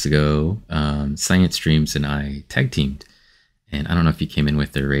couple of weeks ago, Science Streams and I tag teamed, and I don't know if you came in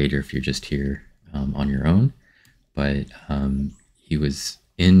with their raid or if you're just here on your own, but he was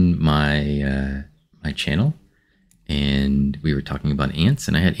in my my channel, and we were talking about ants,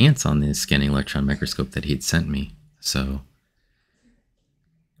 and I had ants on the scanning electron microscope that he'd sent me. So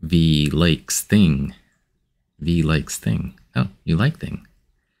V likes thing. V likes thing. Oh, you like thing.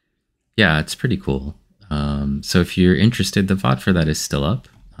 Yeah, it's pretty cool. So if you're interested, the VOD for that is still up.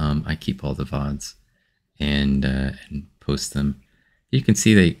 I keep all the VODs and post them. You can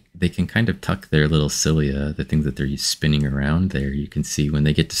see they can kind of tuck their little cilia, the things that they're spinning around there. You can see when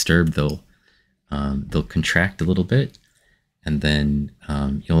they get disturbed, they'll contract a little bit, and then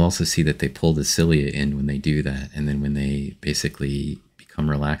you'll also see that they pull the cilia in when they do that. And then when they basically become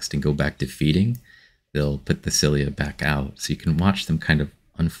relaxed and go back to feeding, they'll put the cilia back out. So you can watch them kind of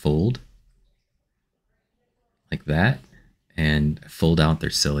unfold like that and fold out their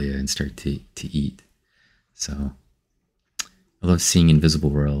cilia and start to eat. So I love seeing invisible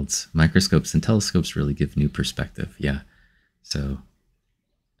worlds. Microscopes and telescopes really give new perspective. Yeah. So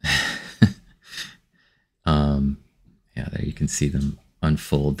yeah, there you can see them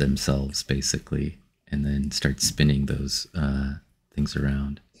unfold themselves basically, and then start spinning those things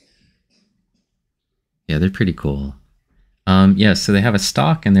around. Yeah, they're pretty cool. Yeah, so they have a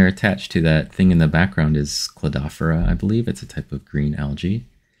stalk and they're attached to that thing in the background is Cladophora, I believe. It's a type of green algae.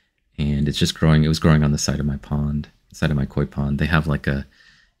 And it's just growing. It was growing on the side of my pond, side of my koi pond. They have like a,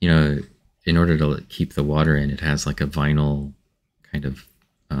 in order to keep the water in, it has like a vinyl kind of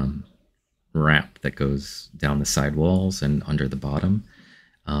wrap that goes down the side walls and under the bottom.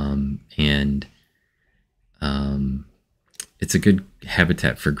 And it's a good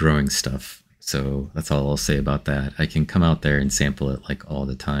habitat for growing stuff. So that's all I'll say about that. I can come out there and sample it like all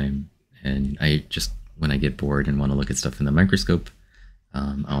the time. And I just, when I get bored and want to look at stuff in the microscope,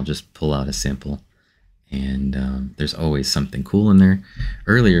 I'll just pull out a sample. And there's always something cool in there.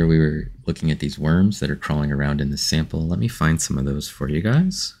 Earlier, we were looking at these worms that are crawling around in the sample. Let me find some of those for you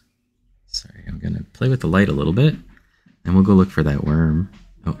guys. Sorry, I'm going to play with the light a little bit. And we'll go look for that worm.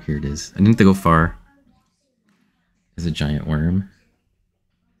 Oh, here it is. I didn't have to go far. There's a giant worm.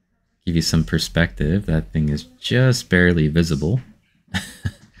 Give you some perspective. That thing is just barely visible.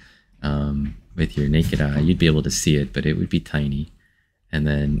 With your naked eye, you'd be able to see it, but it would be tiny. And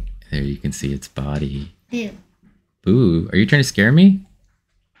then there you can see its body. Boo. Boo. Are you trying to scare me?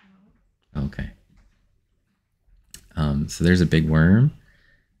 Okay. So there's a big worm.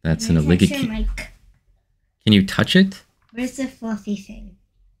 That's an oligocete. Can you touch it? Where's the fluffy thing?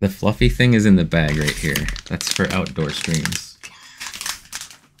 The fluffy thing is in the bag right here. That's for outdoor streams.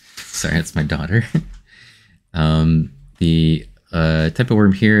 Sorry, that's my daughter. The type of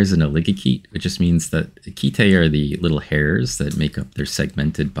worm here is an oligocete, which just means that chetae are the little hairs that make up their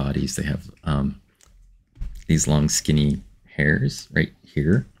segmented bodies. They have these long, skinny hairs right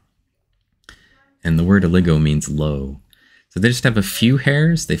here. And the word oligo means low. So they just have a few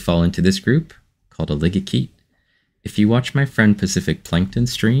hairs. They fall into this group called oligocete. If you watch my friend Pacific Plankton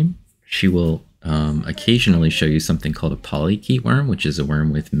stream, she will occasionally show you something called a polychaete worm, which is a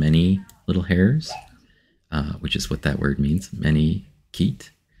worm with many little hairs, which is what that word means, many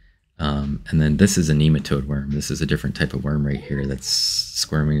chaete. And then this is a nematode worm. This is a different type of worm right here that's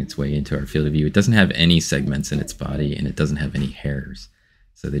squirming its way into our field of view. It doesn't have any segments in its body, and it doesn't have any hairs.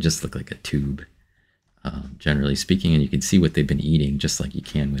 So they just look like a tube, generally speaking, and you can see what they've been eating, just like you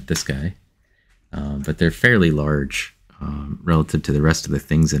can with this guy. But they're fairly large relative to the rest of the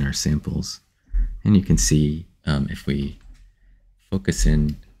things in our samples. And you can see if we focus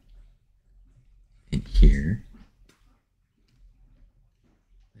in here,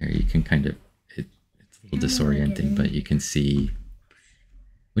 there you can kind of, it's a little disorienting, but you can see,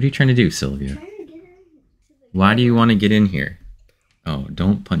 what are you trying to do, Sylvia? Why do you want to get in here? Oh,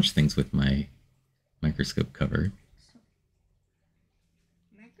 don't punch things with my microscope cover.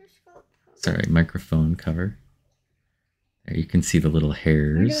 Sorry, microphone cover. There you can see the little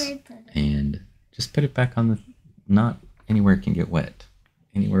hairs. And just put it back on the, not anywhere it can get wet.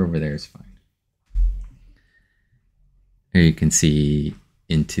 Anywhere over there is fine. There you can see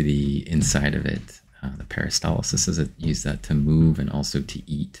into the inside of it. The peristalsis is use that to move and also to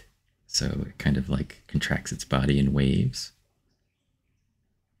eat. So it kind of like contracts its body in waves.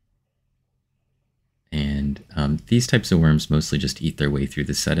 And these types of worms mostly just eat their way through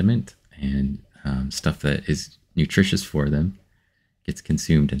the sediment, and stuff that is nutritious for them gets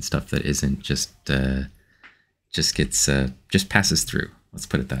consumed, and stuff that isn't just passes through. Let's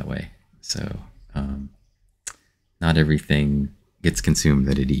put it that way. So not everything gets consumed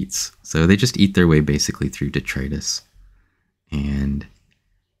that it eats. So they just eat their way basically through detritus, and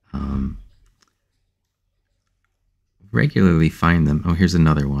regularly find them. Oh, here's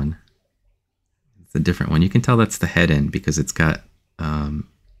another one. It's a different one. You can tell that's the head end because it's got, if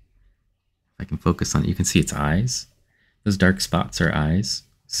I can focus on it, you can see its eyes. Those dark spots are eyes.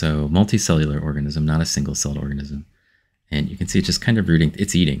 So multicellular organism, not a single-celled organism. And you can see it's just kind of rooting,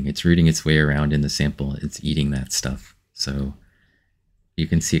 it's eating. It's rooting its way around in the sample. It's eating that stuff. So you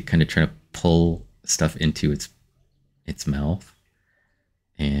can see it kind of trying to pull stuff into its mouth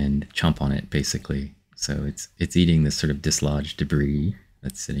and chomp on it, basically. So it's eating this sort of dislodged debris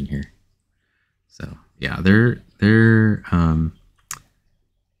that's sitting here. So yeah, this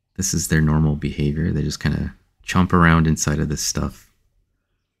is their normal behavior. They just kind of chomp around inside of this stuff.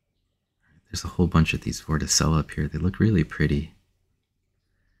 There's a whole bunch of these vorticella up here. They look really pretty.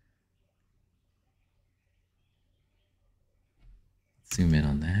 Zoom in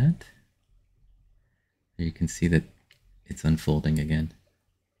on that. There you can see that it's unfolding again.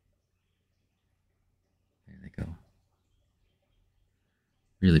 There they go.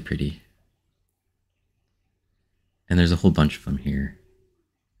 Really pretty. And there's a whole bunch of them here.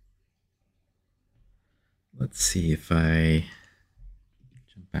 Let's see if I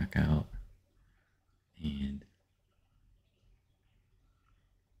jump back out and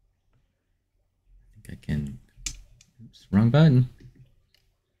I think I can, Oops, wrong button.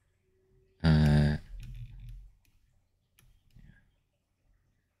 Sorry,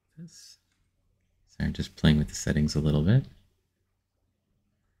 I'm just playing with the settings a little bit.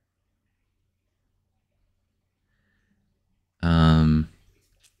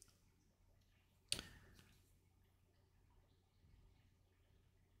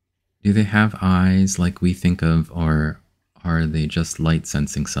 Do they have eyes like we think of, or are they just light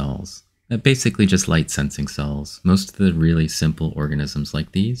sensing cells? Basically just light sensing cells. Most of the really simple organisms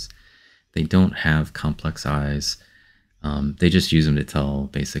like these, they don't have complex eyes. They just use them to tell,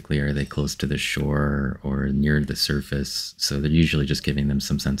 basically, are they close to the shore or near the surface? So they're usually just giving them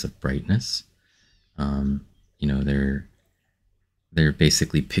some sense of brightness. You know, they're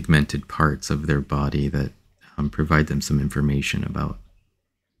basically pigmented parts of their body that provide them some information about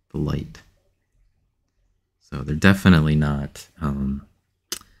the light. So they're definitely not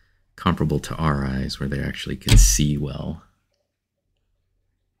comparable to our eyes, where they actually can see well.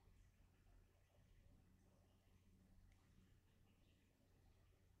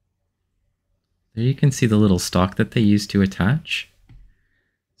 There you can see the little stalk that they use to attach.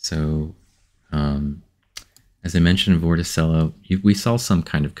 So, as I mentioned in Vorticella, we saw some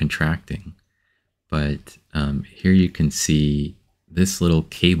kind of contracting, but here you can see this little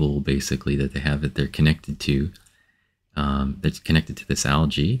cable, basically, that they have that they're connected to, that's connected to this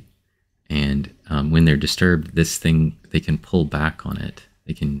algae. And when they're disturbed, this thing, they can pull back on it.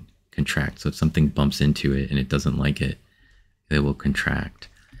 They can contract. So if something bumps into it and it doesn't like it, they will contract.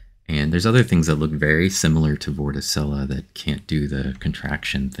 And there's other things that look very similar to Vorticella that can't do the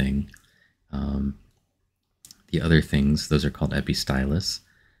contraction thing. The other things, those are called epistylus.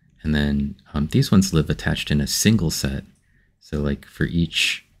 And then these ones live attached in a single set. So like for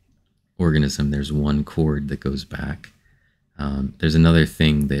each organism, there's one cord that goes back. There's another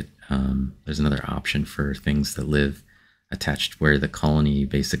thing that, there's another option for things that live attached, where the colony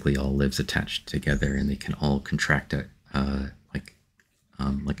basically all lives attached together and they can all contract it,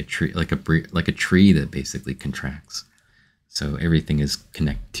 like a tree, like a tree that basically contracts. So everything is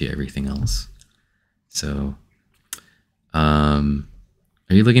connected to everything else. So, are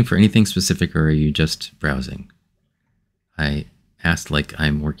you looking for anything specific, or are you just browsing? I asked like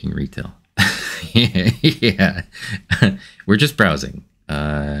I'm working retail. Yeah. We're just browsing.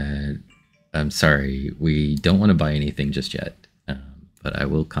 I'm sorry, we don't want to buy anything just yet, but I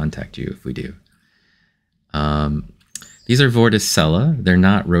will contact you if we do. These are Vorticella. They're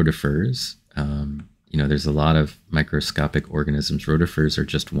not rotifers. You know, there's a lot of microscopic organisms. Rotifers are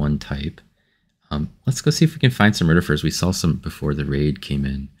just one type. Let's go see if we can find some rotifers. We saw some before the raid came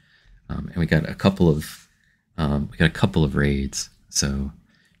in, and we got a couple of raids. So,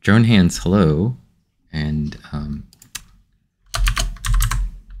 Drone Hands, hello, and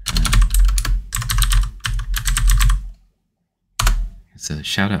it's a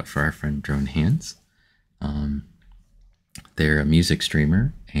shout out for our friend Drone Hands. They're a music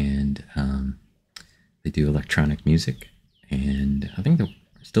streamer, and they do electronic music, and I think they're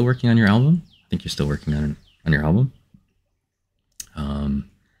still working on your album. I think you're still working on your album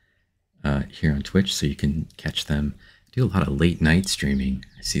here on Twitch, so you can catch them. Do a lot of late night streaming.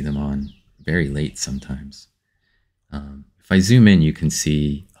 I see them on very late sometimes. If I zoom in, you can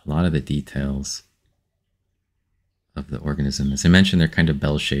see a lot of the details of the organism. As I mentioned, they're kind of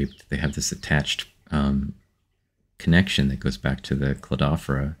bell-shaped. They have this attached connection that goes back to the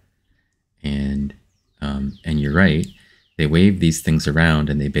cladophora, and you're right, they wave these things around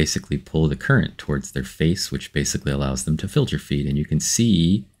and they basically pull the current towards their face, which basically allows them to filter feed. And you can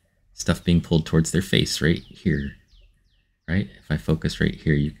see stuff being pulled towards their face right here, right? If I focus right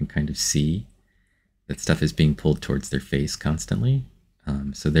here, you can kind of see that stuff is being pulled towards their face constantly.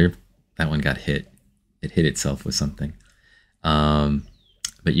 So that one got hit. It hit itself with something.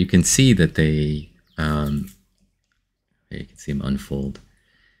 But you can see that they, you can see them unfold,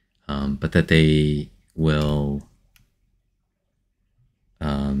 but that they will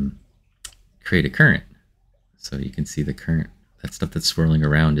create a current. So you can see the current. That stuff that's swirling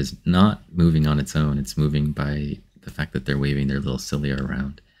around is not moving on its own. It's moving by the fact that they're waving their little cilia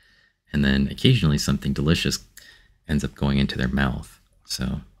around. And then occasionally something delicious ends up going into their mouth.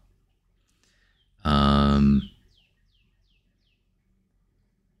 So, trying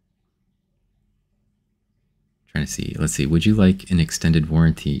to see. Let's see. Would you like an extended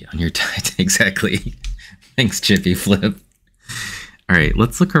warranty on your diet? Exactly. Thanks, Chippy Flip. All right,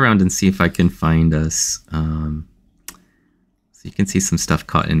 let's look around and see if I can find us. So you can see some stuff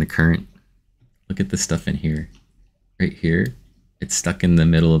caught in the current. Look at the stuff in here. Right here. It's stuck in the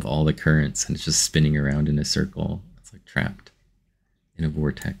middle of all the currents and it's just spinning around in a circle. It's like trapped in a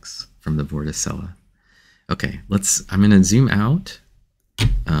vortex from the Vorticella. Okay, I'm gonna zoom out.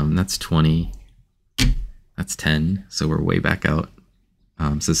 That's 20, that's 10, so we're way back out.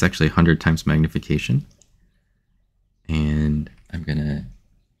 So it's actually 100 times magnification. And I'm gonna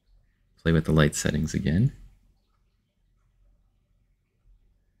play with the light settings again.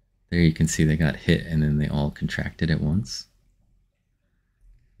 There you can see they got hit and then they all contracted at once.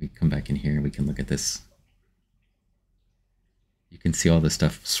 We come back in here, we can look at this. You can see all the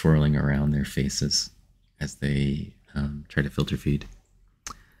stuff swirling around their faces as they try to filter feed.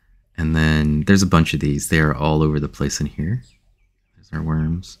 And then there's a bunch of these. They are all over the place in here. There's our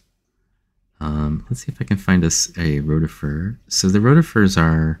worms. Let's see if I can find us a rotifer. So the rotifers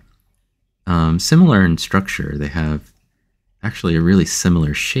are similar in structure. They have actually a really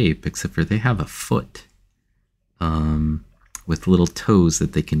similar shape, except for they have a foot with little toes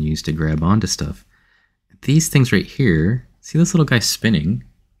that they can use to grab onto stuff. These things right here, see this little guy spinning?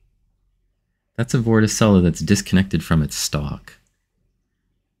 That's a vorticella that's disconnected from its stalk.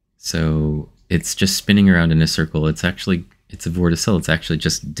 So it's just spinning around in a circle. It's a vorticella. It's actually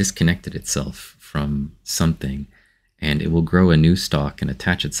just disconnected itself from something, and it will grow a new stalk and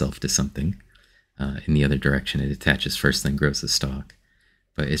attach itself to something in the other direction. It attaches first, then grows a stalk.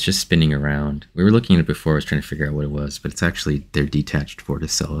 But it's just spinning around. We were looking at it before. I was trying to figure out what it was, but it's actually, they're detached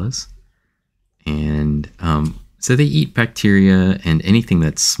vorticellas. And so they eat bacteria and anything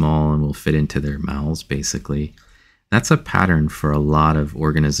that's small and will fit into their mouths, basically. That's a pattern for a lot of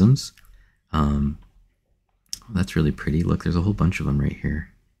organisms. That's really pretty. Look, there's a whole bunch of them right here.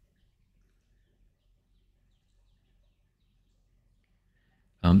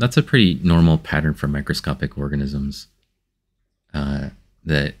 That's a pretty normal pattern for microscopic organisms.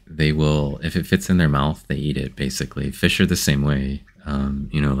 That they will, if it fits in their mouth, they eat it, basically. Fish are the same way.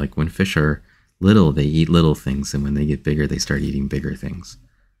 You know, like when fish are little, they eat little things, and when they get bigger, they start eating bigger things.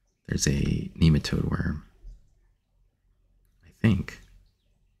 There's a nematode worm. I think.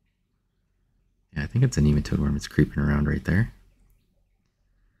 Yeah, I think it's a nematode worm. It's creeping around right there.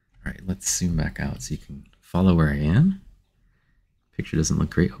 All right, let's zoom back out so you can follow where I am. Picture doesn't look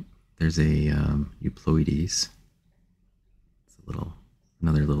great. Oh, there's a Euploides. It's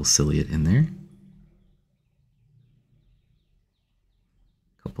another little ciliate in there.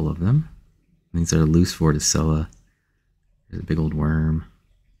 A couple of them. These are loose vorticella. There's a big old worm.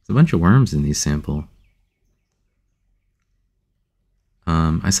 There's a bunch of worms in these sample.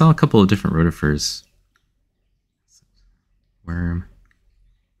 I saw a couple of different rotifers. Worm.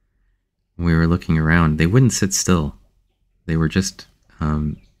 When we were looking around, they wouldn't sit still. They were just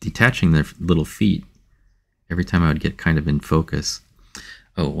detaching their little feet every time I would get kind of in focus.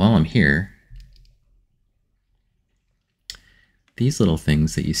 Oh, while I'm here, these little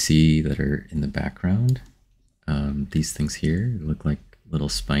things that you see that are in the background, these things here look like little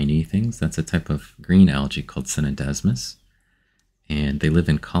spiny things. That's a type of green algae called Synodesmus. And they live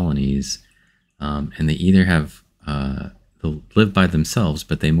in colonies, and they either have, they'll live by themselves,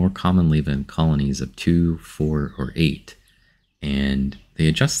 but they more commonly live in colonies of 2, 4, or 8. And they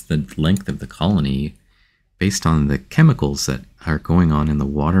adjust the length of the colony based on the chemicals that are going on in the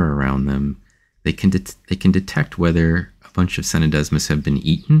water around them. They can detect whether a bunch of Synodesmus have been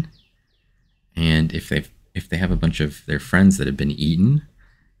eaten, and if they have a bunch of their friends that have been eaten,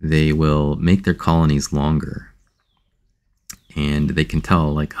 they will make their colonies longer. And they can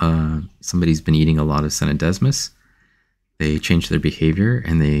tell, like, somebody's been eating a lot of Synodesmus. They change their behavior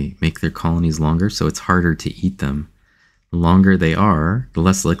and they make their colonies longer, so it's harder to eat them. The longer they are, the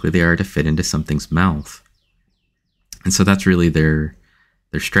less likely they are to fit into something's mouth. And so that's really their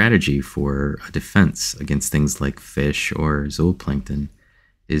strategy for a defense against things like fish or zooplankton,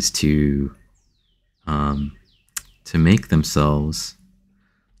 is to make themselves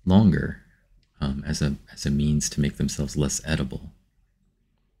longer. As a means to make themselves less edible.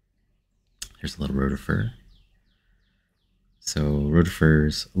 Here's a little rotifer. So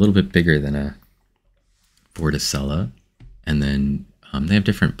rotifer's a little bit bigger than a vorticella, and then they have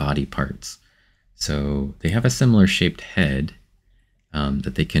different body parts. So they have a similar shaped head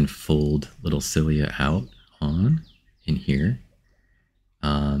that they can fold little cilia out on in here.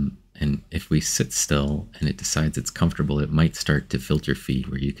 And if we sit still and it decides it's comfortable, it might start to filter feed,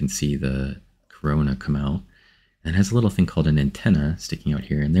 where you can see the corona come out, and it has a little thing called an antenna sticking out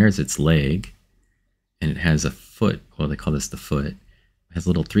here, and there's its leg, and it has a foot. Well, they call this the foot. It has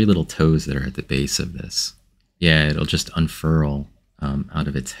 3 little toes that are at the base of this. Yeah, it'll just unfurl out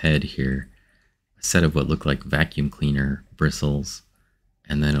of its head here a set of what look like vacuum cleaner bristles,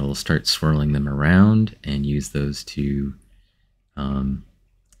 and then it'll start swirling them around and use those to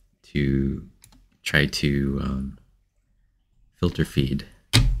try to filter feed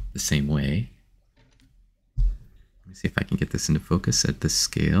the same way. me see if I can get this into focus at this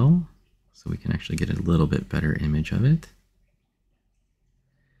scale so we can actually get a little bit better image of it.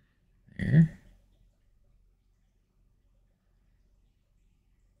 There.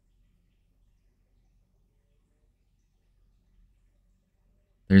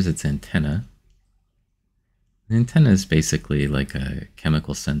 There's its antenna. The antenna is basically like a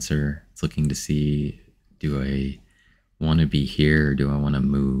chemical sensor. It's looking to see, do I want to be here or do I want to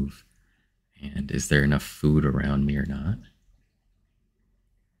move? And is there enough food around me or not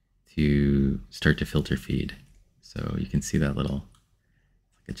to start to filter feed? So you can see that little,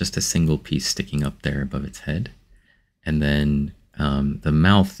 just a single piece sticking up there above its head. And then the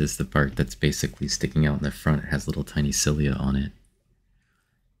mouth is the part that's basically sticking out in the front. It has little tiny cilia on it.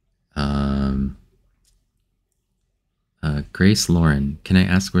 Grace Lauren, can I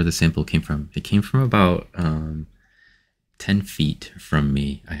ask where the sample came from? It came from about 10 feet from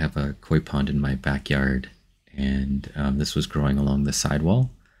me. I have a koi pond in my backyard, and this was growing along the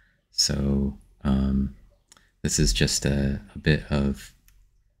sidewall. So this is just a bit of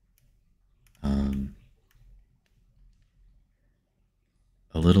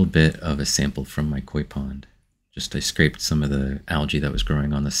a little bit of a sample from my koi pond. Just I scraped some of the algae that was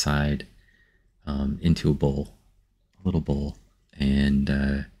growing on the side into a bowl, a little bowl,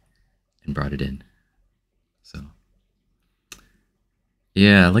 and brought it in. So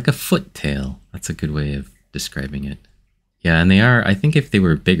yeah, like a foot tail. That's a good way of describing it. Yeah, and they are, I think if they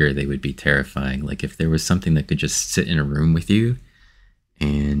were bigger, they would be terrifying. Like if there was something that could just sit in a room with you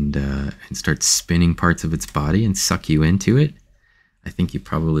and start spinning parts of its body and suck you into it, I think you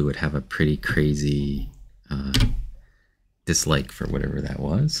probably would have a pretty crazy dislike for whatever that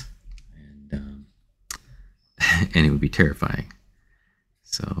was. And, and it would be terrifying.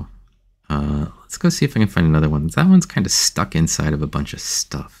 So let's go see if I can find another one. That one's kind of stuck inside of a bunch of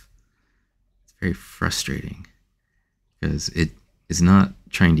stuff. It's very frustrating because it is not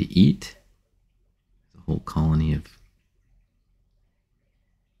trying to eat. There's a whole colony of...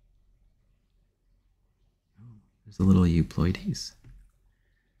 Oh, there's a little euploides. Let's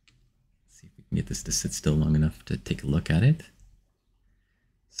see if we can get this to sit still long enough to take a look at it.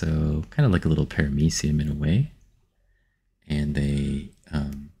 So kind of like a little paramecium in a way. And they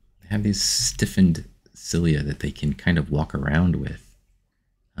have these stiffened cilia that they can kind of walk around with.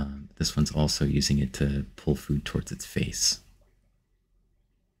 This one's also using it to pull food towards its face.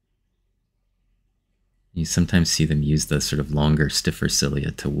 You sometimes see them use the sort of longer, stiffer cilia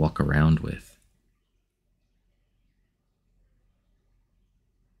to walk around with.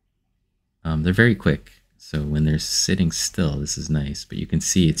 They're very quick, so when they're sitting still, this is nice, but you can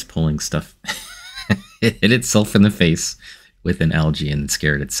see it's pulling stuff. It hit itself in the face with an algae and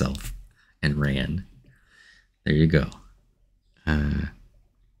scared itself and ran. There you go.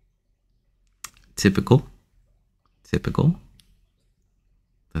 Typical.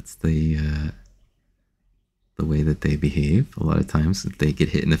 That's the way that they behave. A lot of times they get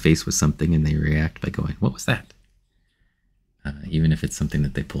hit in the face with something and they react by going, "What was that?" Even if it's something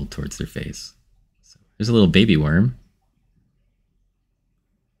that they pulled towards their face. So there's a little baby worm.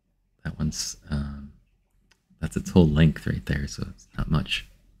 That one's that's its whole length right there, so it's not much.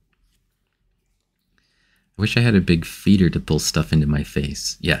 I wish I had a big feeder to pull stuff into my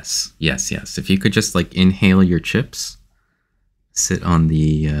face. Yes. If you could just like inhale your chips, sit on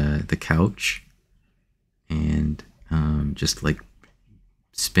the couch, and just like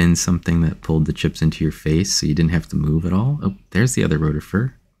spin something that pulled the chips into your face so you didn't have to move at all. Oh, there's the other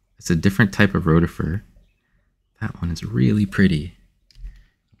rotifer. It's a different type of rotifer. That one is really pretty.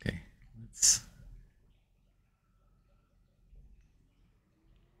 Okay, let's...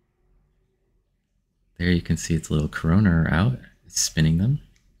 There you can see its little corona are out. It's spinning them.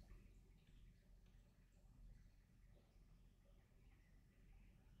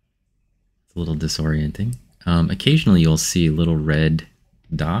 It's a little disorienting. Occasionally you'll see little red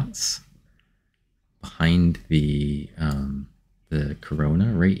dots behind the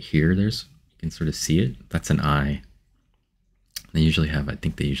corona right here. You can sort of see it. That's an eye. They usually have, I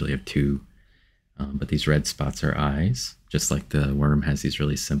think they usually have two, but these red spots are eyes, just like the worm has these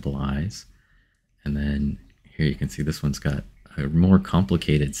really simple eyes. And then here you can see this one's got a more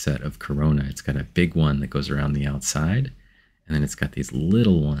complicated set of corona. It's got a big one that goes around the outside, and then it's got these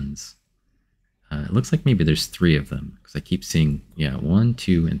little ones. It looks like maybe there's 3 of them, because I keep seeing, yeah, 1,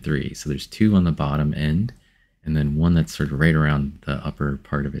 2, and 3. So there's 2 on the bottom end, and then one that's sort of right around the upper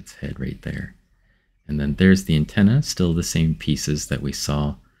part of its head right there. And then there's the antenna, still the same pieces that we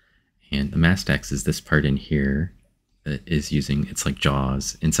saw. And the mastax is this part in here that is using, it's like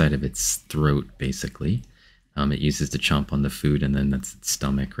jaws inside of its throat, basically. It uses to chomp on the food, and then that's its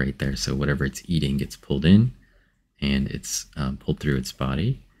stomach right there. So whatever it's eating gets pulled in, and it's pulled through its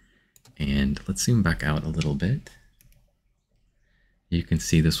body. And let's zoom back out a little bit. You can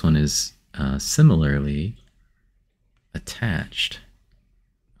see this one is similarly attached.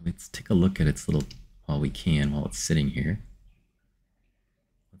 Let's take a look at its little, while it's sitting here.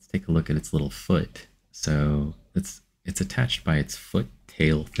 Let's take a look at its little foot. So it's attached by its foot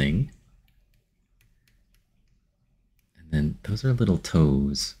tail thing. And then those are little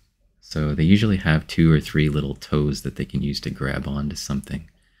toes. So they usually have 2 or 3 little toes that they can use to grab onto something.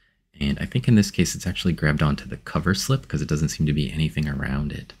 And I think in this case, it's actually grabbed onto the cover slip because it doesn't seem to be anything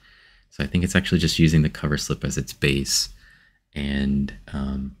around it. So I think it's actually just using the cover slip as its base. And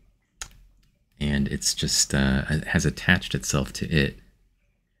it's just it has attached itself to it.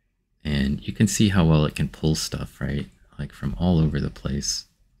 And you can see how well it can pull stuff, right? Like from all over the place.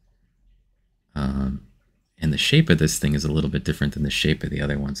 And the shape of this thing is a little bit different than the shape of the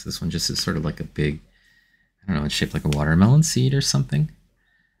other ones. This one just is sort of like a big, I don't know, it's shaped like a watermelon seed or something.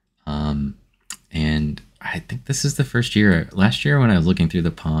 And I think this is the first year. Last year when I was looking through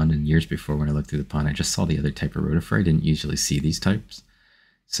the pond, and years before when I looked through the pond, I just saw the other type of rotifer. I didn't usually see these types.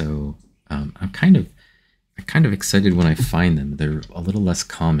 So I'm kind of excited when I find them. They're a little less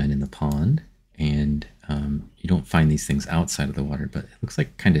common in the pond, and you don't find these things outside of the water, but it looks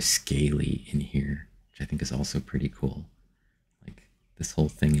like kind of scaly in here, which I think is also pretty cool. Like this whole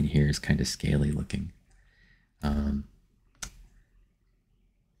thing in here is kind of scaly looking.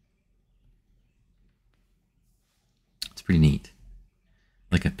 It's pretty neat.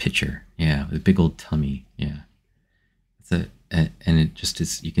 Like a pitcher, yeah, with a big old tummy, yeah. And it just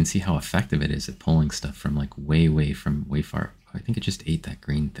is, you can see how effective it is at pulling stuff from like way far. I think it just ate that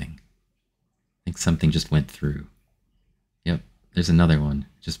green thing. I think something just went through. Yep, there's another one.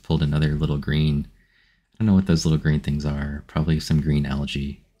 Just pulled another little green. I don't know what those little green things are. Probably some green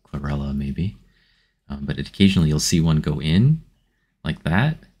algae, chlorella maybe. But occasionally you'll see one go in like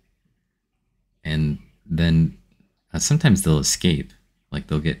that. And then sometimes they'll escape. Like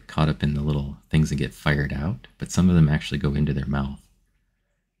they'll get caught up in the little things that get fired out, but some of them actually go into their mouth.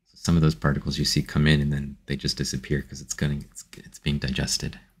 So some of those particles you see come in and then they just disappear because it's being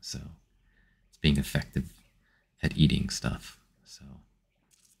digested. So it's being effective at eating stuff. So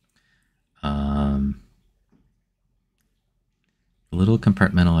the little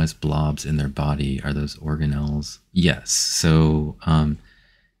compartmentalized blobs in their body, are those organelles? Yes. So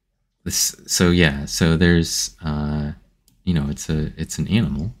so there's you know, it's an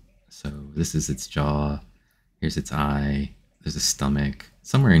animal. So this is its jaw. Here's its eye. There's a stomach.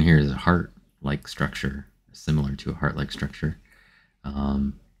 Somewhere in here is a heart-like structure, similar to a heart-like structure.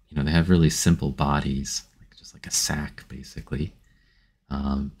 You know, they have really simple bodies, like just like a sack, basically.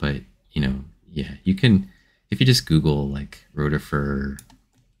 But you know, yeah, you can, if you just Google like rotifer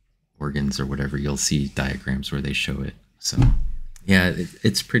organs or whatever, you'll see diagrams where they show it. So yeah,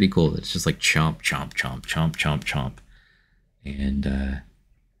 it's pretty cool. It's just like chomp, chomp, chomp, chomp, chomp, chomp. And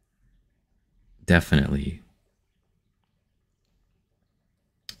definitely,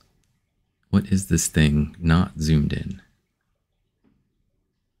 what is this thing not zoomed in?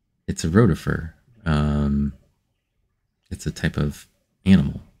 It's a rotifer. It's a type of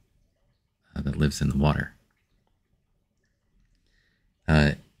animal that lives in the water.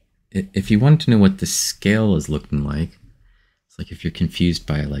 If you want to know what the scale is looking like, it's like if you're confused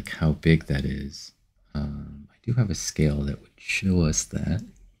by like how big that is, I do have a scale that would show us that.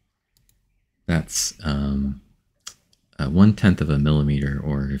 That's 1/10 of a millimeter,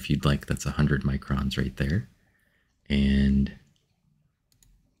 or if you'd like, that's 100 microns right there. And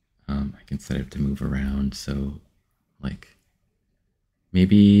I can set it to move around. So like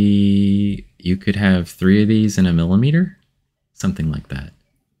maybe you could have 3 of these in a millimeter, something like that.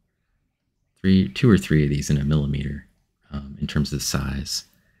 2 or 3 of these in a millimeter in terms of size.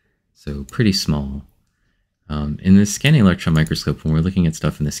 So pretty small. In the scanning electron microscope, when we're looking at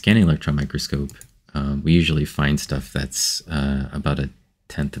stuff in the scanning electron microscope, we usually find stuff that's about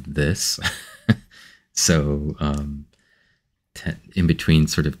 1/10 of this. So in between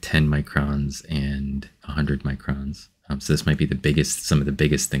sort of 10 microns and 100 microns. So this might be some of the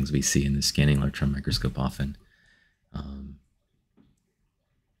biggest things we see in the scanning electron microscope often.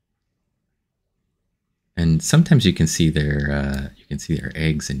 And sometimes you can see their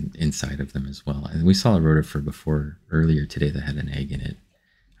eggs inside of them as well. And we saw a rotifer before earlier today that had an egg in it.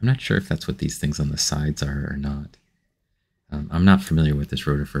 I'm not sure if that's what these things on the sides are or not. I'm not familiar with this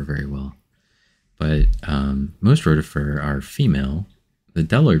rotifer very well, but most rotifer are female. The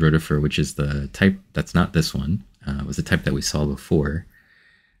deltoid rotifer, which is the type that's not this one, was the type that we saw before,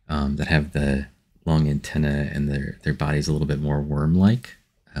 that have the long antenna and their body's a little bit more worm-like.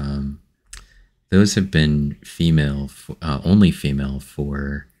 those have been female, only female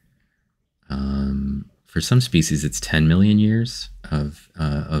for some species. It's 10 million years of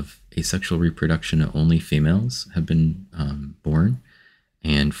asexual reproduction. Only females have been born,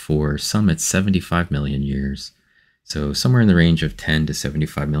 and for some it's 75 million years. So somewhere in the range of 10 to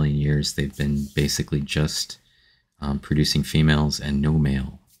 75 million years, they've been basically just producing females and no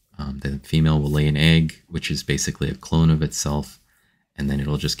male. The female will lay an egg, which is basically a clone of itself, and then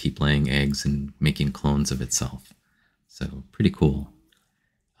it'll just keep laying eggs and making clones of itself. So pretty cool.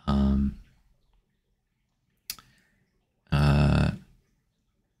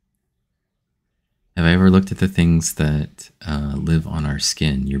 Have I ever looked at the things that live on our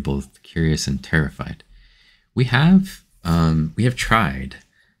skin? You're both curious and terrified. We have tried.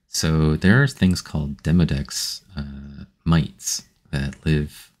 So there are things called Demodex mites that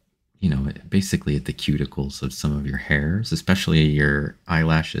live, basically at the cuticles of some of your hairs, especially your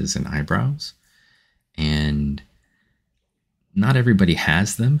eyelashes and eyebrows. And not everybody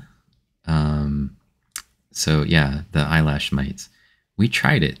has them. So yeah, the eyelash mites. We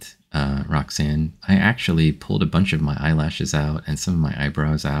tried it, Roxanne. I actually pulled a bunch of my eyelashes out and some of my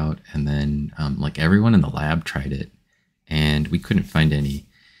eyebrows out, and then like everyone in the lab tried it, and we couldn't find any.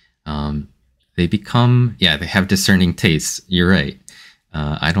 They have discerning tastes. You're right.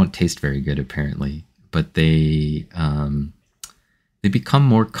 I don't taste very good apparently, but they become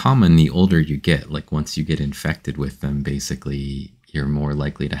more common the older you get. Like once you get infected with them, basically you're more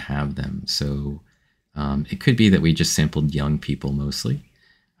likely to have them. So it could be that we just sampled young people mostly,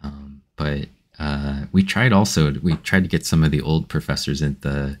 but we tried to get some of the old professors in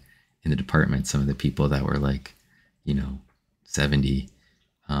the department, some of the people that were like 70.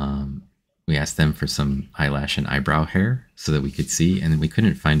 We asked them for some eyelash and eyebrow hair so that we could see, and we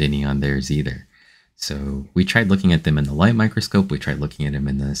couldn't find any on theirs either. So we tried looking at them in the light microscope. We tried looking at them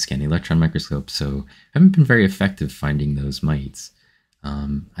in the scanning electron microscope. So haven't been very effective finding those mites.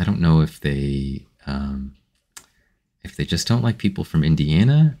 I don't know if they just don't like people from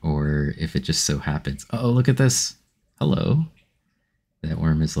Indiana, or if it just so happens. Oh, look at this. Hello. That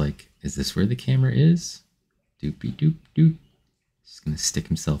worm is like, is this where the camera is? Doopy doop doop. Just going to stick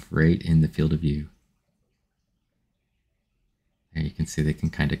himself right in the field of view. There you can see they can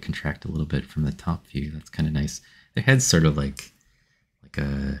kind of contract a little bit from the top view. That's kind of nice. Their head's sort of like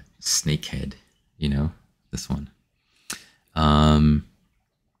a snake head, this one.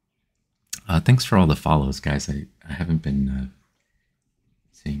 Thanks for all the follows, guys. I haven't been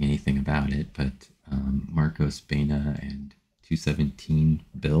saying anything about it, but Marcos Bena and 217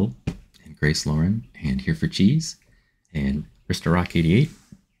 Bill and Grace Lauren and Here for Cheese and Krista Rock 88,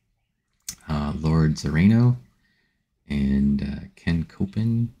 Lord Zareno and Ken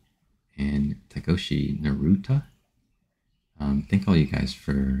Copen and Tagoshi Naruta. Thank all you guys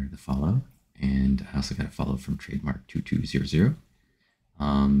for the follow, and I also got a follow from Trademark 2200.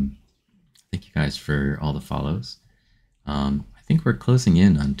 Thank you guys for all the follows. I think we're closing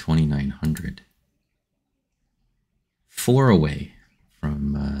in on 2,900. 4 away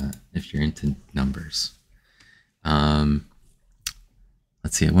from if you're into numbers.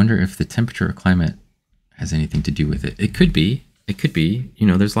 Let's see. I wonder if the temperature or climate has anything to do with it. It could be. It could be.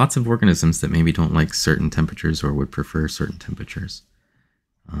 There's lots of organisms that maybe don't like certain temperatures or would prefer certain temperatures.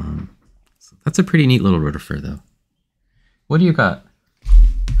 So that's a pretty neat little rotifer, though. What do you got?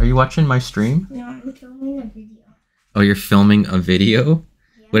 Are you watching my stream? No, I'm filming a video. Oh, you're filming a video?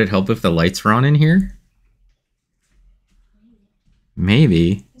 Yeah. Would it help if the lights were on in here?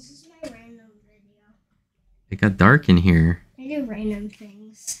 Maybe. This is my random video. It got dark in here. I do random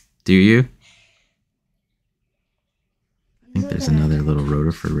things. Do you? I think there's another little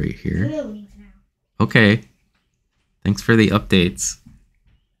rotifer right I'm here. gonna leave now. Okay. Thanks for the updates.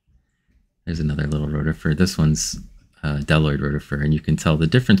 There's another little rotifer. This one's Deloid rotifer, and you can tell the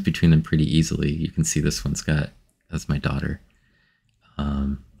difference between them pretty easily. You can see this one's that's my daughter.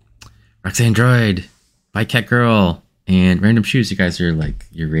 Roxanne Droid, Bye Cat Girl, and Random Shoes. You guys are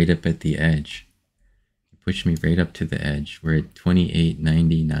you're right up at the edge. You pushed me right up to the edge. We're at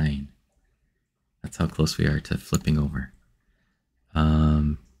 28.99. That's how close we are to flipping over.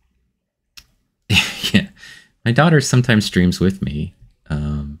 Yeah, my daughter sometimes streams with me.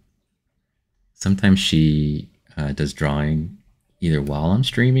 Sometimes she does drawing either while I'm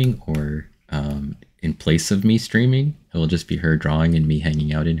streaming or in place of me streaming. It will just be her drawing and me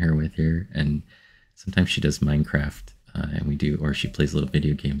hanging out in her with her. And sometimes she does Minecraft or she plays little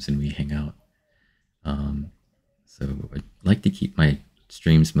video games and we hang out. So I like to keep my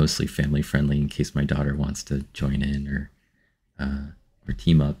streams mostly family friendly in case my daughter wants to join in or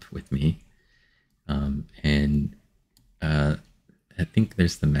I think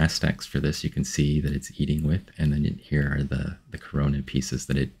there's the mastax for this. You can see that it's eating with, and then here are the corona pieces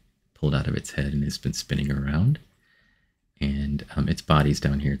that it pulled out of its head and has been spinning around. And its body's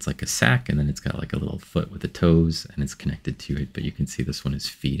down here. It's like a sack, and then it's got like a little foot with the toes, and it's connected to it. But you can see this one is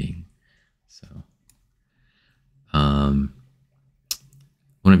feeding. So, one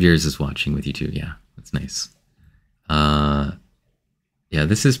of yours is watching with you too. Yeah, that's nice. Yeah,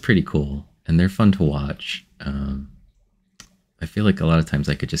 this is pretty cool, and they're fun to watch. I feel like a lot of times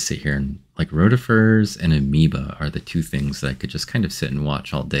I could just sit here and, like, rotifers and amoeba are the two things that I could just kind of sit and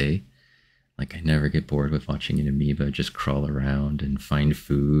watch all day. Like, I never get bored with watching an amoeba just crawl around and find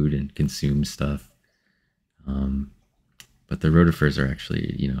food and consume stuff. But the rotifers are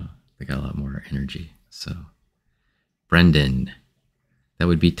actually, you know, they got a lot more energy. So, Brendan, that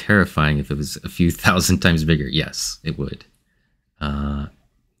would be terrifying if it was a few thousand times bigger. Yes, it would.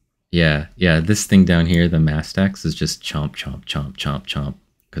 Yeah, this thing down here, the mastax, is just chomp, chomp, chomp, chomp, chomp,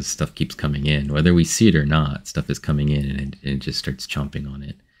 because stuff keeps coming in. Whether we see it or not, stuff is coming in, and it just starts chomping on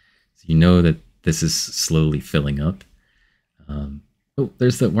it. So you know that this is slowly filling up. Oh,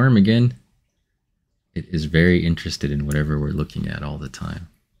 there's that worm again. It is very interested in whatever we're looking at all the time.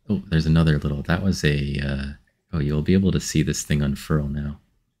 Oh, there's another little, that was a, oh, you'll be able to see this thing unfurl now.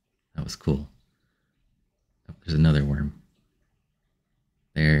 That was cool. Oh, there's another worm.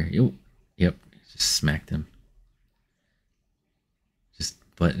 There, yep, just smacked him. Just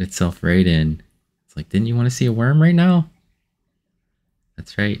butted itself right in. It's like, didn't you want to see a worm right now?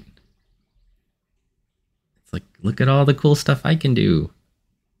 That's right. It's like, look at all the cool stuff I can do.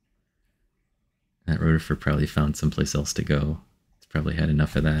 That rotifer probably found someplace else to go. It's probably had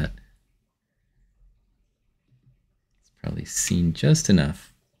enough of that. It's probably seen just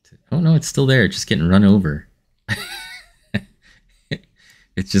enough. Oh no, it's still there, just getting run over.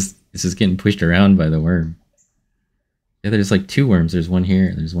 It's just getting pushed around by the worm. Yeah, there's like two worms. There's one here,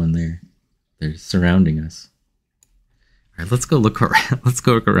 and there's one there. They're surrounding us. All right, let's go look around. Let's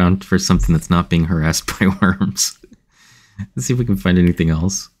go look around for something that's not being harassed by worms. Let's see if we can find anything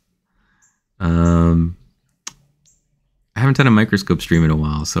else. I haven't done a microscope stream in a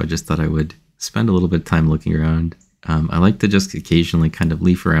while, so I just thought I would spend a little bit of time looking around. I like to just occasionally kind of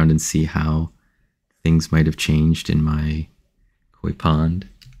leaf around and see how things might have changed in my koi pond.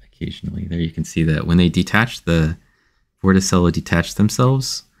 Occasionally, there you can see that when they detach, the Vorticella detach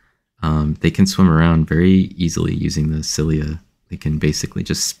themselves, they can swim around very easily using the cilia. They can basically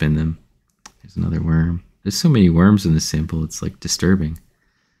just spin them. There's another worm. There's so many worms in this sample, it's like disturbing.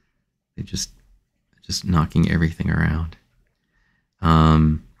 They just knocking everything around.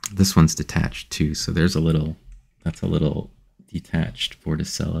 This one's detached too, so there's that's a little detached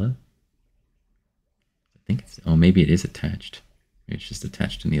Vorticella. I think it's, oh, maybe it is attached. It's just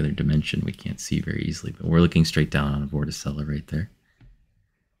attached in the other dimension we can't see very easily, but we're looking straight down on a Vorticella right there.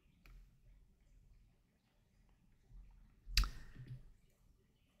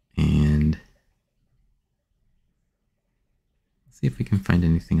 And let's see if we can find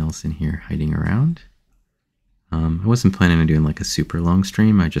anything else in here hiding around. I wasn't planning on doing like a super long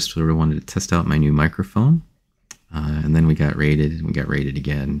stream. I just sort of wanted to test out my new microphone. And then we got raided, and we got raided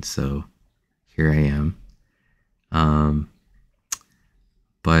again. So here I am.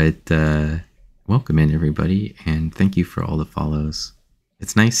 But welcome in, everybody, and thank you for all the follows.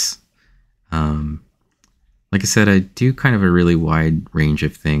 It's nice. Like I said, I do kind of a really wide range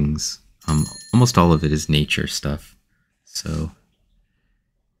of things. Almost all of it is nature stuff. So,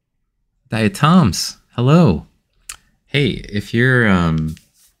 Diatoms, hello. Hey, if you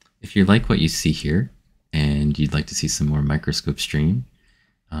like what you see here, and you'd like to see some more microscope stream,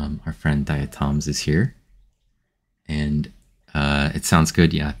 our friend Diatoms is here, and it sounds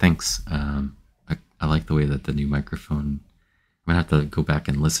good. Yeah, thanks. I like the way that the new microphone, I'm gonna have to go back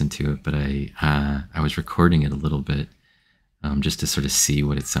and listen to it, but I was recording it a little bit just to sort of see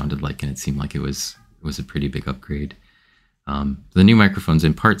what it sounded like, and it seemed like it was a pretty big upgrade. The new microphone's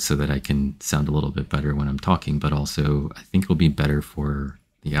in part so that I can sound a little bit better when I'm talking, but also I think it'll be better for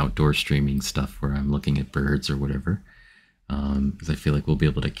the outdoor streaming stuff where I'm looking at birds or whatever, because I feel like we'll be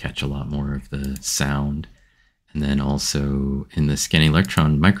able to catch a lot more of the sound. And then also in the scanning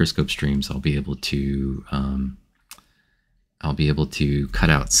electron microscope streams, I'll be able to cut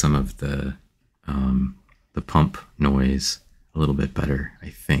out some of the pump noise a little bit better, I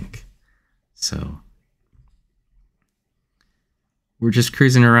think. So we're just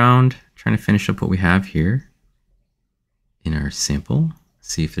cruising around, trying to finish up what we have here in our sample.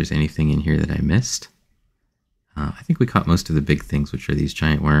 See if there's anything in here that I missed. I think we caught most of the big things, which are these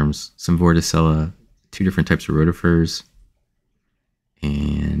giant worms, some Vorticella, 2 different types of rotifers,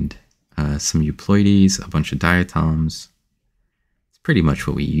 and some euploides, a bunch of diatoms. It's pretty much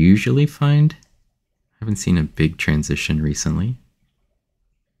what we usually find. I haven't seen a big transition recently.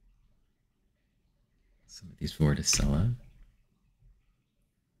 Some of these Vorticella.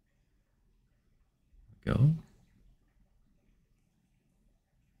 Go.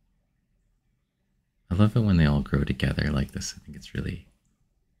 I love it when they all grow together like this. I think it's really,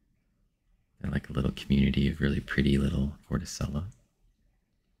 they're like a little community of really pretty little Vorticella.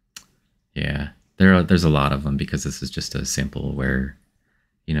 Yeah, there's a lot of them because this is just a sample where,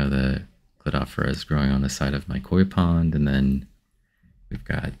 you know, the Cladophora is growing on the side of my koi pond, and then we've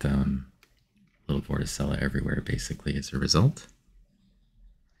got little Vorticella everywhere basically as a result.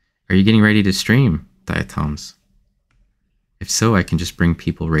 Are you getting ready to stream, Diatoms? If so, I can just bring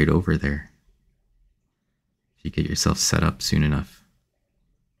people right over there. If you get yourself set up soon enough.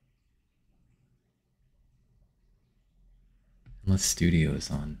 Unless Studio is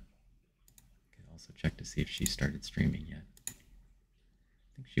on. I can also check to see if she started streaming yet. I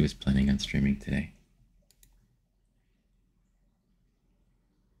think she was planning on streaming today.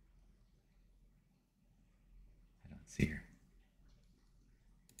 I don't see her.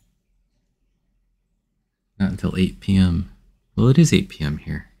 Not until 8 p.m. Well, it is 8 p.m.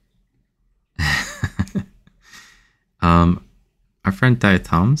 here. Our friend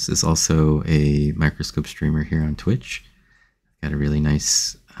Diatoms is also a microscope streamer here on Twitch. Got a really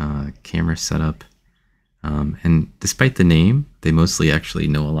nice camera setup. And despite the name, they mostly actually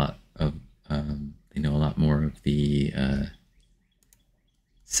know a lot of, they know a lot more of the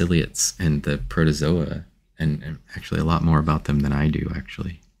ciliates and the protozoa, and actually a lot more about them than I do,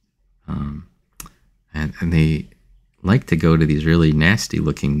 actually. And they like to go to these really nasty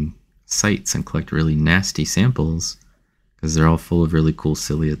looking sites and collect really nasty samples because they're all full of really cool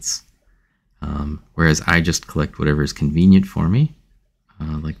ciliates. Whereas I just collect whatever is convenient for me,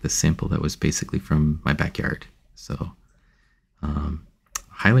 like the sample that was basically from my backyard. So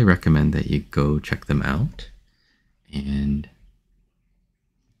highly recommend that you go check them out. And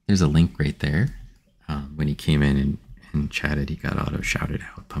there's a link right there. When he came in and chatted, he got auto shouted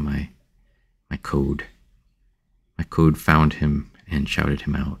out by my code. My code found him and shouted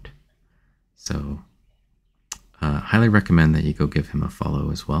him out. So highly recommend that you go give him a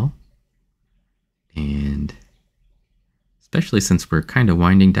follow as well. And especially since we're kind of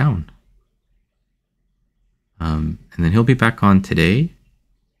winding down. And then he'll be back on today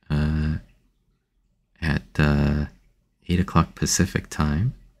at 8 o'clock Pacific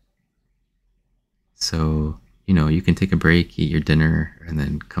time. So, you know, you can take a break, eat your dinner, and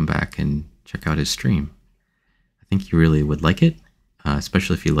then come back and check out his stream. I think you really would like it,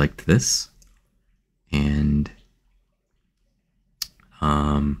 especially if you liked this. And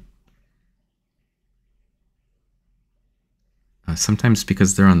sometimes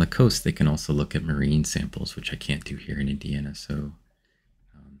because they're on the coast, they can also look at marine samples, which I can't do here in Indiana. So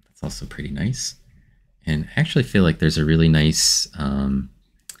that's also pretty nice. And I actually feel like there's a really nice,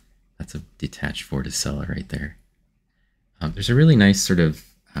 that's a detached Vorticella right there. There's a really nice sort of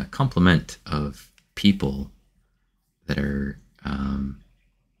complement of people that are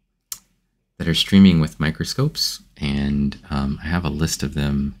streaming with microscopes, and I have a list of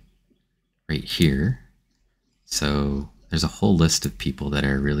them right here. So there's a whole list of people that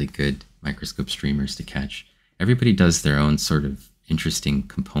are really good microscope streamers to catch. Everybody does their own sort of interesting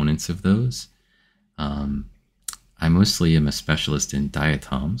components of those. I mostly am a specialist in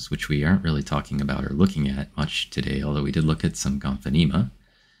diatoms, which we aren't really talking about or looking at much today, although we did look at some Gomphanema.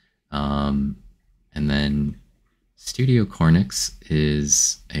 And then Studio Cornix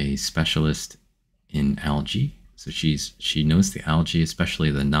is a specialist in algae. So she knows the algae, especially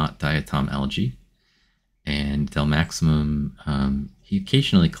the not diatom algae. And Del Maximum, he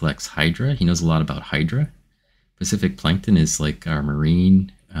occasionally collects Hydra. He knows a lot about Hydra. Pacific Plankton is like our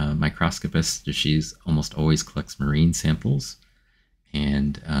marine microscopist. She's almost always collects marine samples.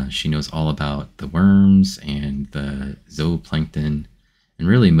 And she knows all about the worms and the zooplankton, and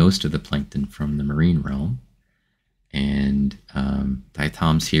really most of the plankton from the marine realm. And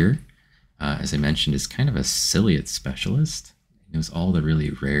Diatoms here, as I mentioned, is kind of a ciliate specialist. He knows all the really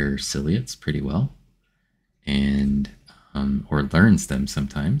rare ciliates pretty well, and or learns them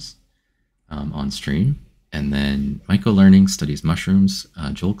sometimes on stream. And then Myco Learning studies mushrooms.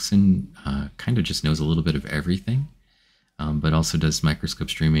 Jolkson kind of just knows a little bit of everything, but also does microscope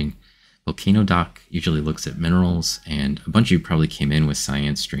streaming. Volcano Doc usually looks at minerals, and a bunch of you probably came in with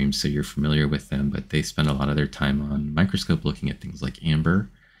science streams, so you're familiar with them, but they spend a lot of their time on microscope looking at things like amber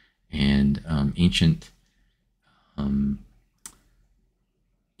and ancient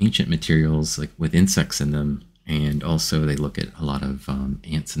materials like with insects in them, and also they look at a lot of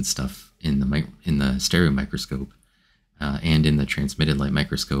ants and stuff in the stereo microscope. and in the transmitted light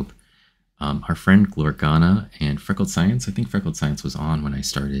microscope. Our friend Glorgana and Freckled Science, I think Freckled Science was on when I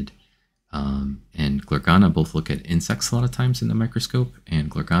started, and Glorgana both look at insects a lot of times in the microscope, and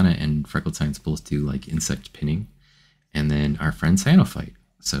Glorgana and Freckled Science both do like insect pinning, and then our friend Cyanophyte.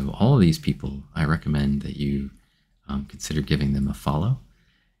 So all of these people, I recommend that you consider giving them a follow,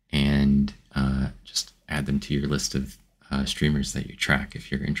 and just add them to your list of streamers that you track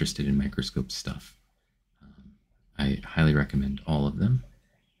if you're interested in microscope stuff. I highly recommend all of them.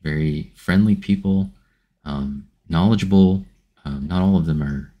 Very friendly people, knowledgeable. Not all of them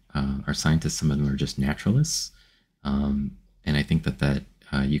are scientists. Some of them are just naturalists, and I think that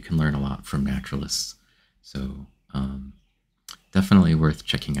you can learn a lot from naturalists. So definitely worth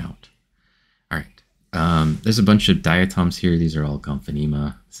checking out. All right, there's a bunch of diatoms here. These are all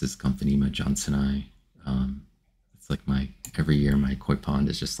Gomphanema. This is Gomphanema johnsoni. It's like every year my koi pond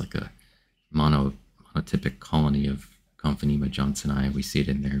is just like a monotypic colony of Gomphanema johnsoni. We see it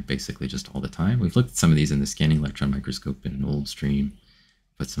in there basically just all the time. We've looked at some of these in the scanning electron microscope in an old stream.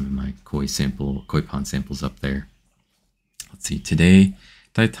 Put some of my koi pond samples up there. Let's see, today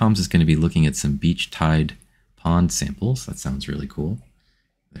Diatoms is going to be looking at some beach tide pond samples. That sounds really cool.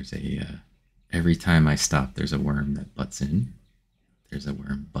 There's every time I stop, there's a worm that butts in. There's a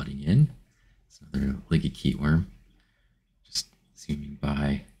worm butting in. It's another Ligochaete worm. Just zooming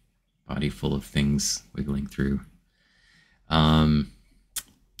by, body full of things wiggling through. Okay,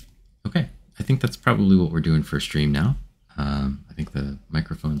 I think that's probably what we're doing for a stream now. I think the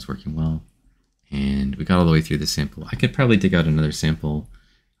microphone's working well, and we got all the way through the sample. I could probably dig out another sample,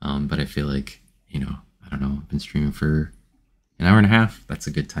 but I feel like, I don't know, I've been streaming for an hour and a half. That's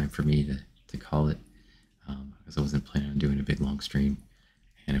a good time for me to call it, because I wasn't planning on doing a big long stream,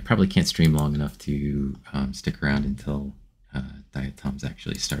 and I probably can't stream long enough to stick around until Diatoms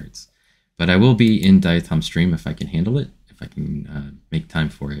actually starts. But I will be in Diatom stream if I can handle it. If I can make time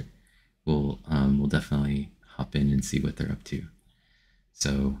for it, we'll definitely hop in and see what they're up to.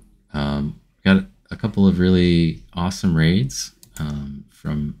 So got a couple of really awesome raids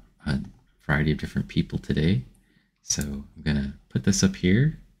from a variety of different people today. So I'm gonna put this up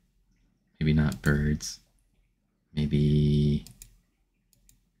here. Maybe not birds. Maybe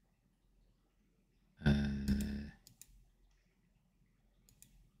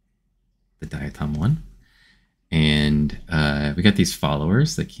the Diatom one. And we got these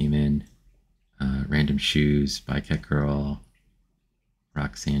followers that came in. Random Shoes, Bycat Girl,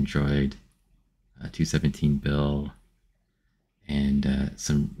 Roxanne Droid, 217 Bill, and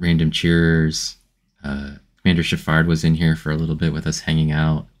some random cheerers. Commander Shafard was in here for a little bit with us hanging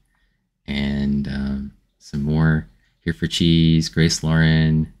out, and some more here for Cheese, Grace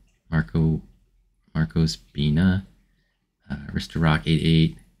Lauren, Marcos Bina, Arista Rock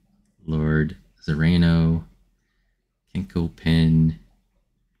 88, Lord Zareno, Kenko Pin,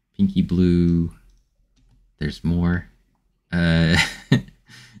 Pinky Blue, there's more,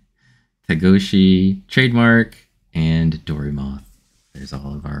 Tagoshi, Trademark, and Dory Moth. There's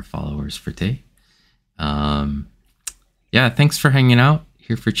all of our followers for today. Yeah, thanks for hanging out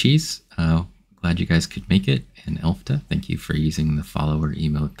here for Cheese. Glad you guys could make it. And Elfta, thank you for using the follower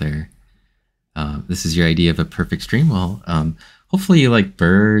emote there. This is your idea of a perfect stream. Well, hopefully you like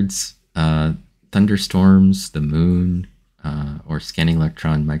birds, thunderstorms, the moon, or scanning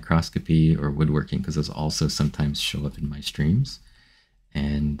electron microscopy or woodworking, because those also sometimes show up in my streams.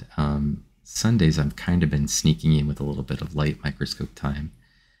 And Sundays I've kind of been sneaking in with a little bit of light microscope time.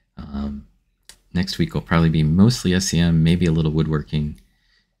 Next week will probably be mostly SEM, maybe a little woodworking,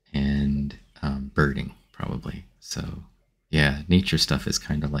 and birding probably. So yeah, nature stuff is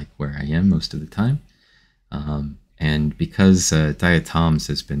kind of like where I am most of the time. And because Diatoms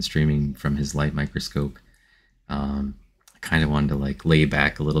has been streaming from his light microscope, I kind of wanted to like lay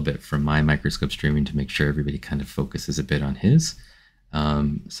back a little bit from my microscope streaming to make sure everybody kind of focuses a bit on his.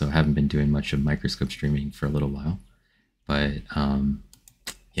 So I haven't been doing much of microscope streaming for a little while, but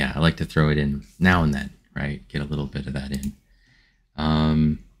yeah, I like to throw it in now and then, right? Get a little bit of that in.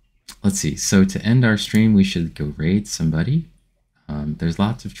 Let's see. So to end our stream, we should go raid somebody. There's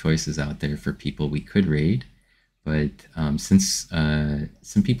lots of choices out there for people we could raid, but since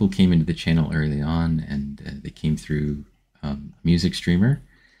some people came into the channel early on and they came through music streamer,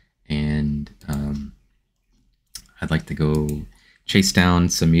 and I'd like to go chase down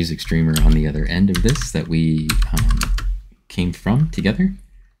some music streamer on the other end of this that we came from together.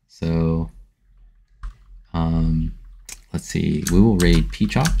 So let's see, we will raid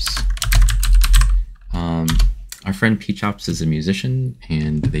P-Chops. Our friend P-Chops is a musician,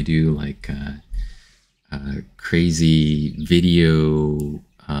 and they do like crazy video,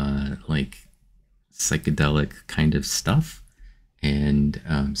 like psychedelic kind of stuff. And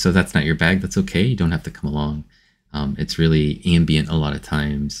so that's not your bag. That's okay. You don't have to come along. It's really ambient a lot of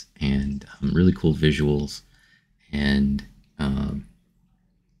times, and really cool visuals. And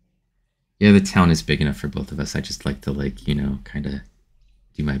yeah, the town is big enough for both of us. I just like to, like, you know, kind of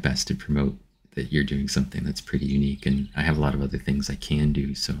do my best to promote that you're doing something that's pretty unique. And I have a lot of other things I can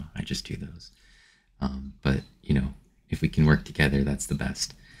do, so I just do those. But, you know, if we can work together, that's the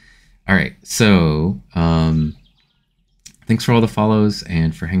best. All right, so thanks for all the follows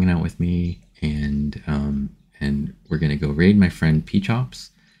and for hanging out with me. And we're going to go raid my friend Peachops,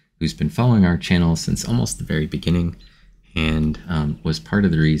 who's been following our channel since almost the very beginning, and was part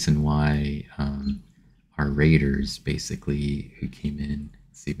of the reason why our raiders, basically, who came in.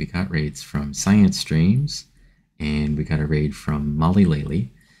 Let's see, we got raids from Science Streams, and we got a raid from Molly Laley.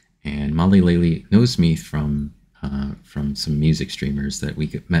 And Molly Laley knows me from some music streamers that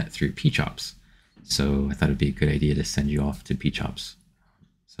we met through Peachops. So I thought it'd be a good idea to send you off to Peachops.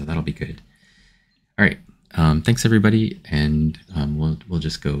 So that'll be good. All right. Thanks everybody, and we'll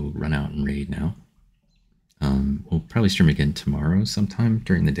just go run out and raid now. We'll probably stream again tomorrow sometime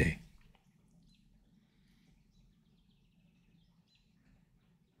during the day.